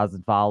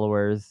 30,000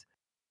 followers,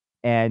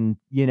 and,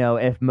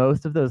 if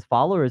most of those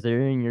followers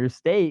are in your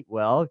state,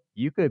 well,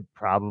 you could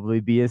probably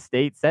be a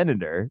state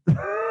senator.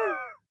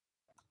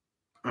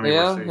 I mean,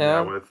 we're seeing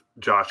that with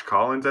Josh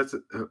Collins. That's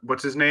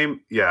what's his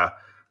name? Yeah.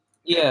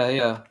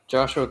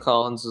 Joshua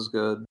Collins is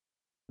good.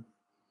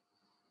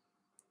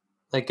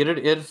 Like it'd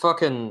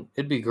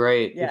be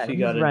great if he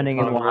got running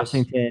into in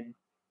Washington,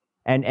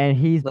 and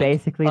he's like,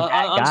 basically that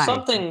guy.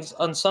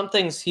 On some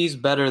things, he's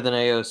better than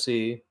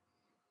AOC,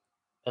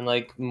 and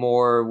like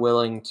more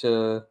willing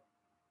to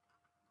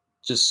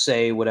just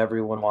say what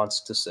everyone wants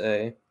to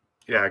say.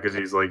 Yeah, because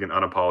he's like an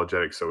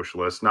unapologetic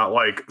socialist, not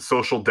like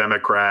social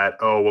democrat.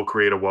 Oh, we'll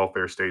create a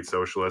welfare state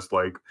socialist,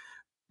 like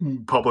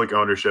public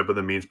ownership of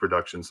the means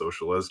production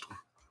socialist.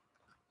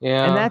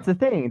 Yeah. And that's the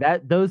thing,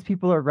 that those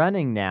people are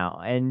running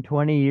now. And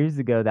 20 years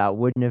ago, that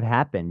wouldn't have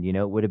happened. You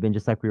know, it would have been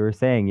just like we were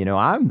saying, you know,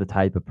 I'm the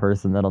type of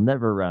person that'll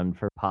never run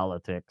for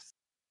politics.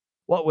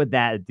 What would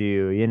that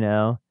do, you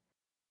know?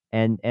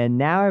 And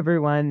now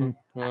everyone,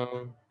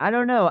 I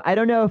don't know. I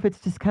don't know if it's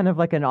just kind of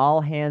like an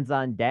all hands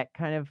on deck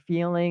kind of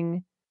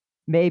feeling,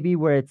 maybe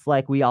where it's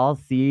like we all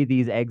see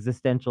these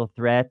existential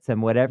threats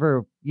and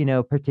whatever, you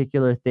know,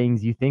 particular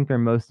things you think are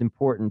most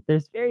important.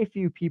 There's very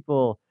few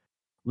people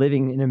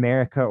living in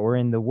America or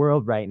in the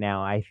world right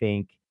now, I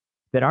think,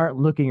 that aren't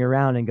looking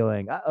around and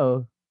going,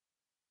 "Uh-oh."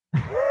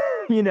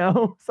 You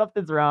know,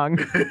 something's wrong.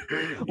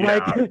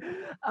 Like, Yeah.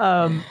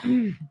 um,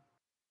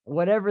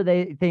 whatever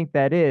they think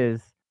that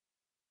is.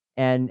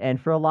 And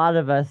for a lot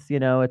of us, you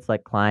know, it's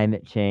like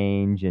climate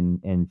change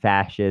and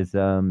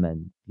fascism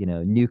and, you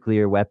know,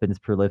 nuclear weapons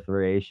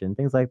proliferation,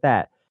 things like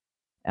that.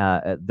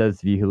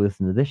 Those of you who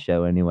listen to this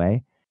show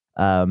anyway.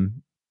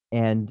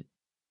 And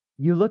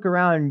you look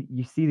around,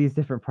 you see these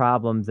different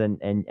problems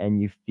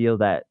and you feel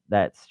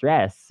that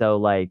stress. So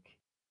like,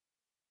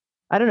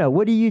 I don't know,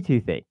 what do you two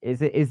think?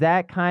 Is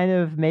that kind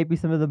of maybe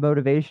some of the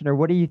motivation, or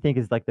what do you think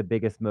is like the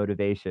biggest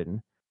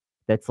motivation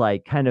that's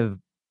like kind of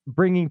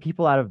bringing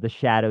people out of the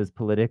shadows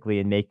politically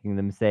and making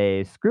them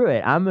say, screw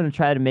it, I'm going to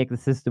try to make the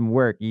system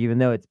work even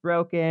though it's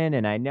broken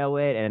and I know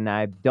it and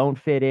I don't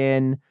fit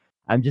in.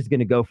 I'm just going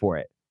to go for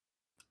it.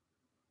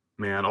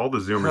 Man, all the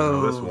Zoomers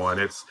know this one.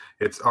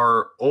 It's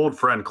our old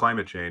friend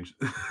climate change.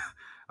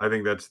 I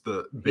think that's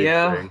the big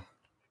thing.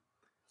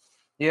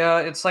 Yeah,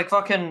 it's like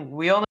fucking.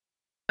 We only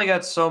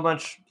got so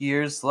much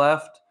years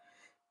left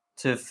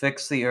to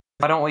fix the earth.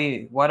 Why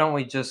don't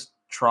we just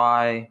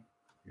try?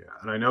 Yeah,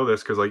 and I know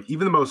this because like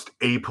even the most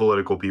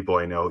apolitical people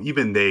I know,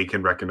 even they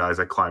can recognize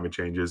that climate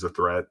change is a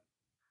threat.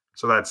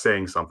 So that's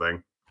saying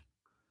something.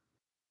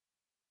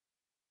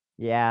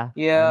 Yeah.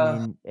 Yeah. I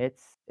mean,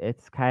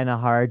 it's kind of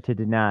hard to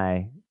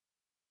deny.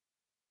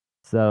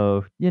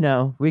 So, you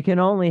know, we can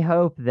only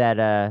hope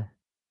that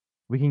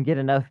we can get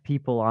enough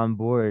people on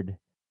board,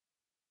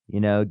 you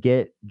know,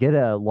 get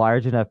a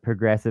large enough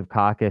progressive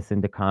caucus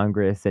into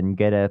Congress and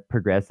get a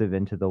progressive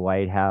into the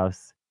White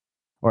House,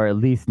 or at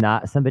least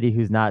not somebody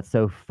who's not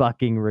so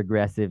fucking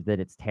regressive that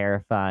it's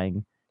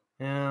terrifying.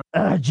 Yeah.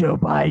 Joe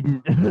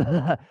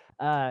Biden.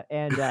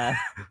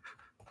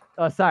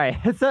 Oh, sorry.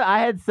 So I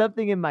had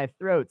something in my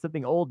throat,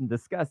 something old and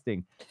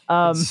disgusting.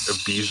 A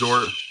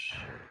Beezor.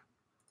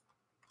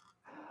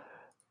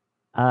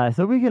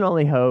 So we can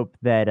only hope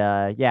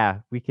that yeah,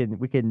 we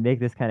can make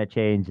this kind of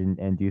change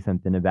and do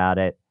something about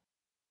it.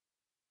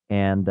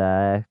 And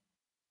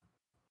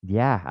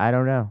yeah, I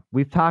don't know.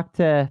 We've talked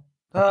to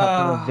a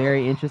couple of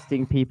very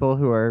interesting people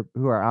who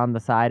are on the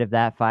side of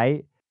that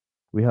fight.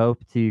 We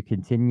hope to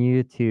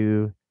continue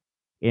to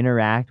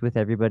interact with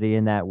everybody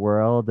in that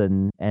world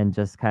and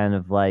just kind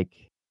of like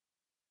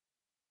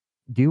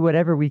do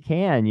whatever we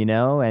can, you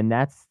know, and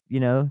that's, you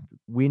know,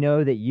 we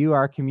know that you,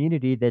 our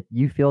community, that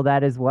you feel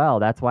that as well.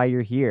 That's why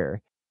you're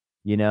here.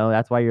 You know,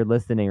 that's why you're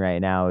listening right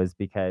now, is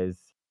because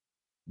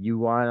you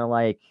want to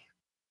like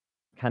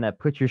kind of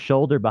put your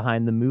shoulder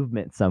behind the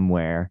movement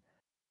somewhere.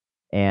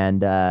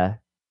 And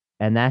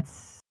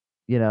that's,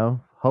 you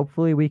know,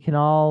 hopefully we can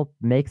all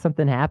make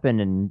something happen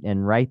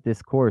and right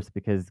this course,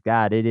 because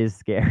God, it is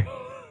scary.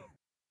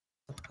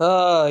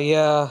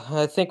 Yeah.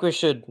 I think we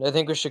should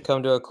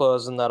come to a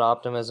close on that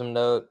optimism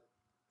note.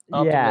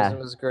 Optimism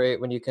Yeah. is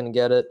great when you can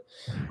get it.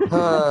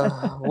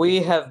 We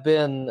have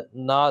been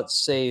not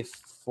safe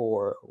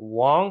for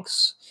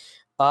wonks.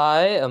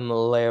 I am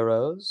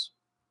Leros.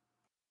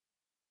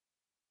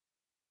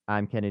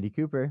 I'm Kennedy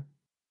Cooper.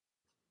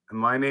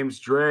 My name's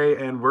Dre,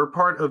 and we're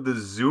part of the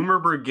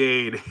Zoomer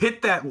Brigade.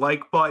 Hit that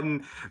like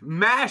button,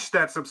 mash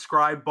that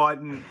subscribe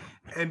button,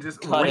 and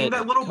just ring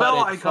that little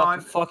bell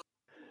icon.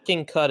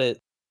 Fucking cut it.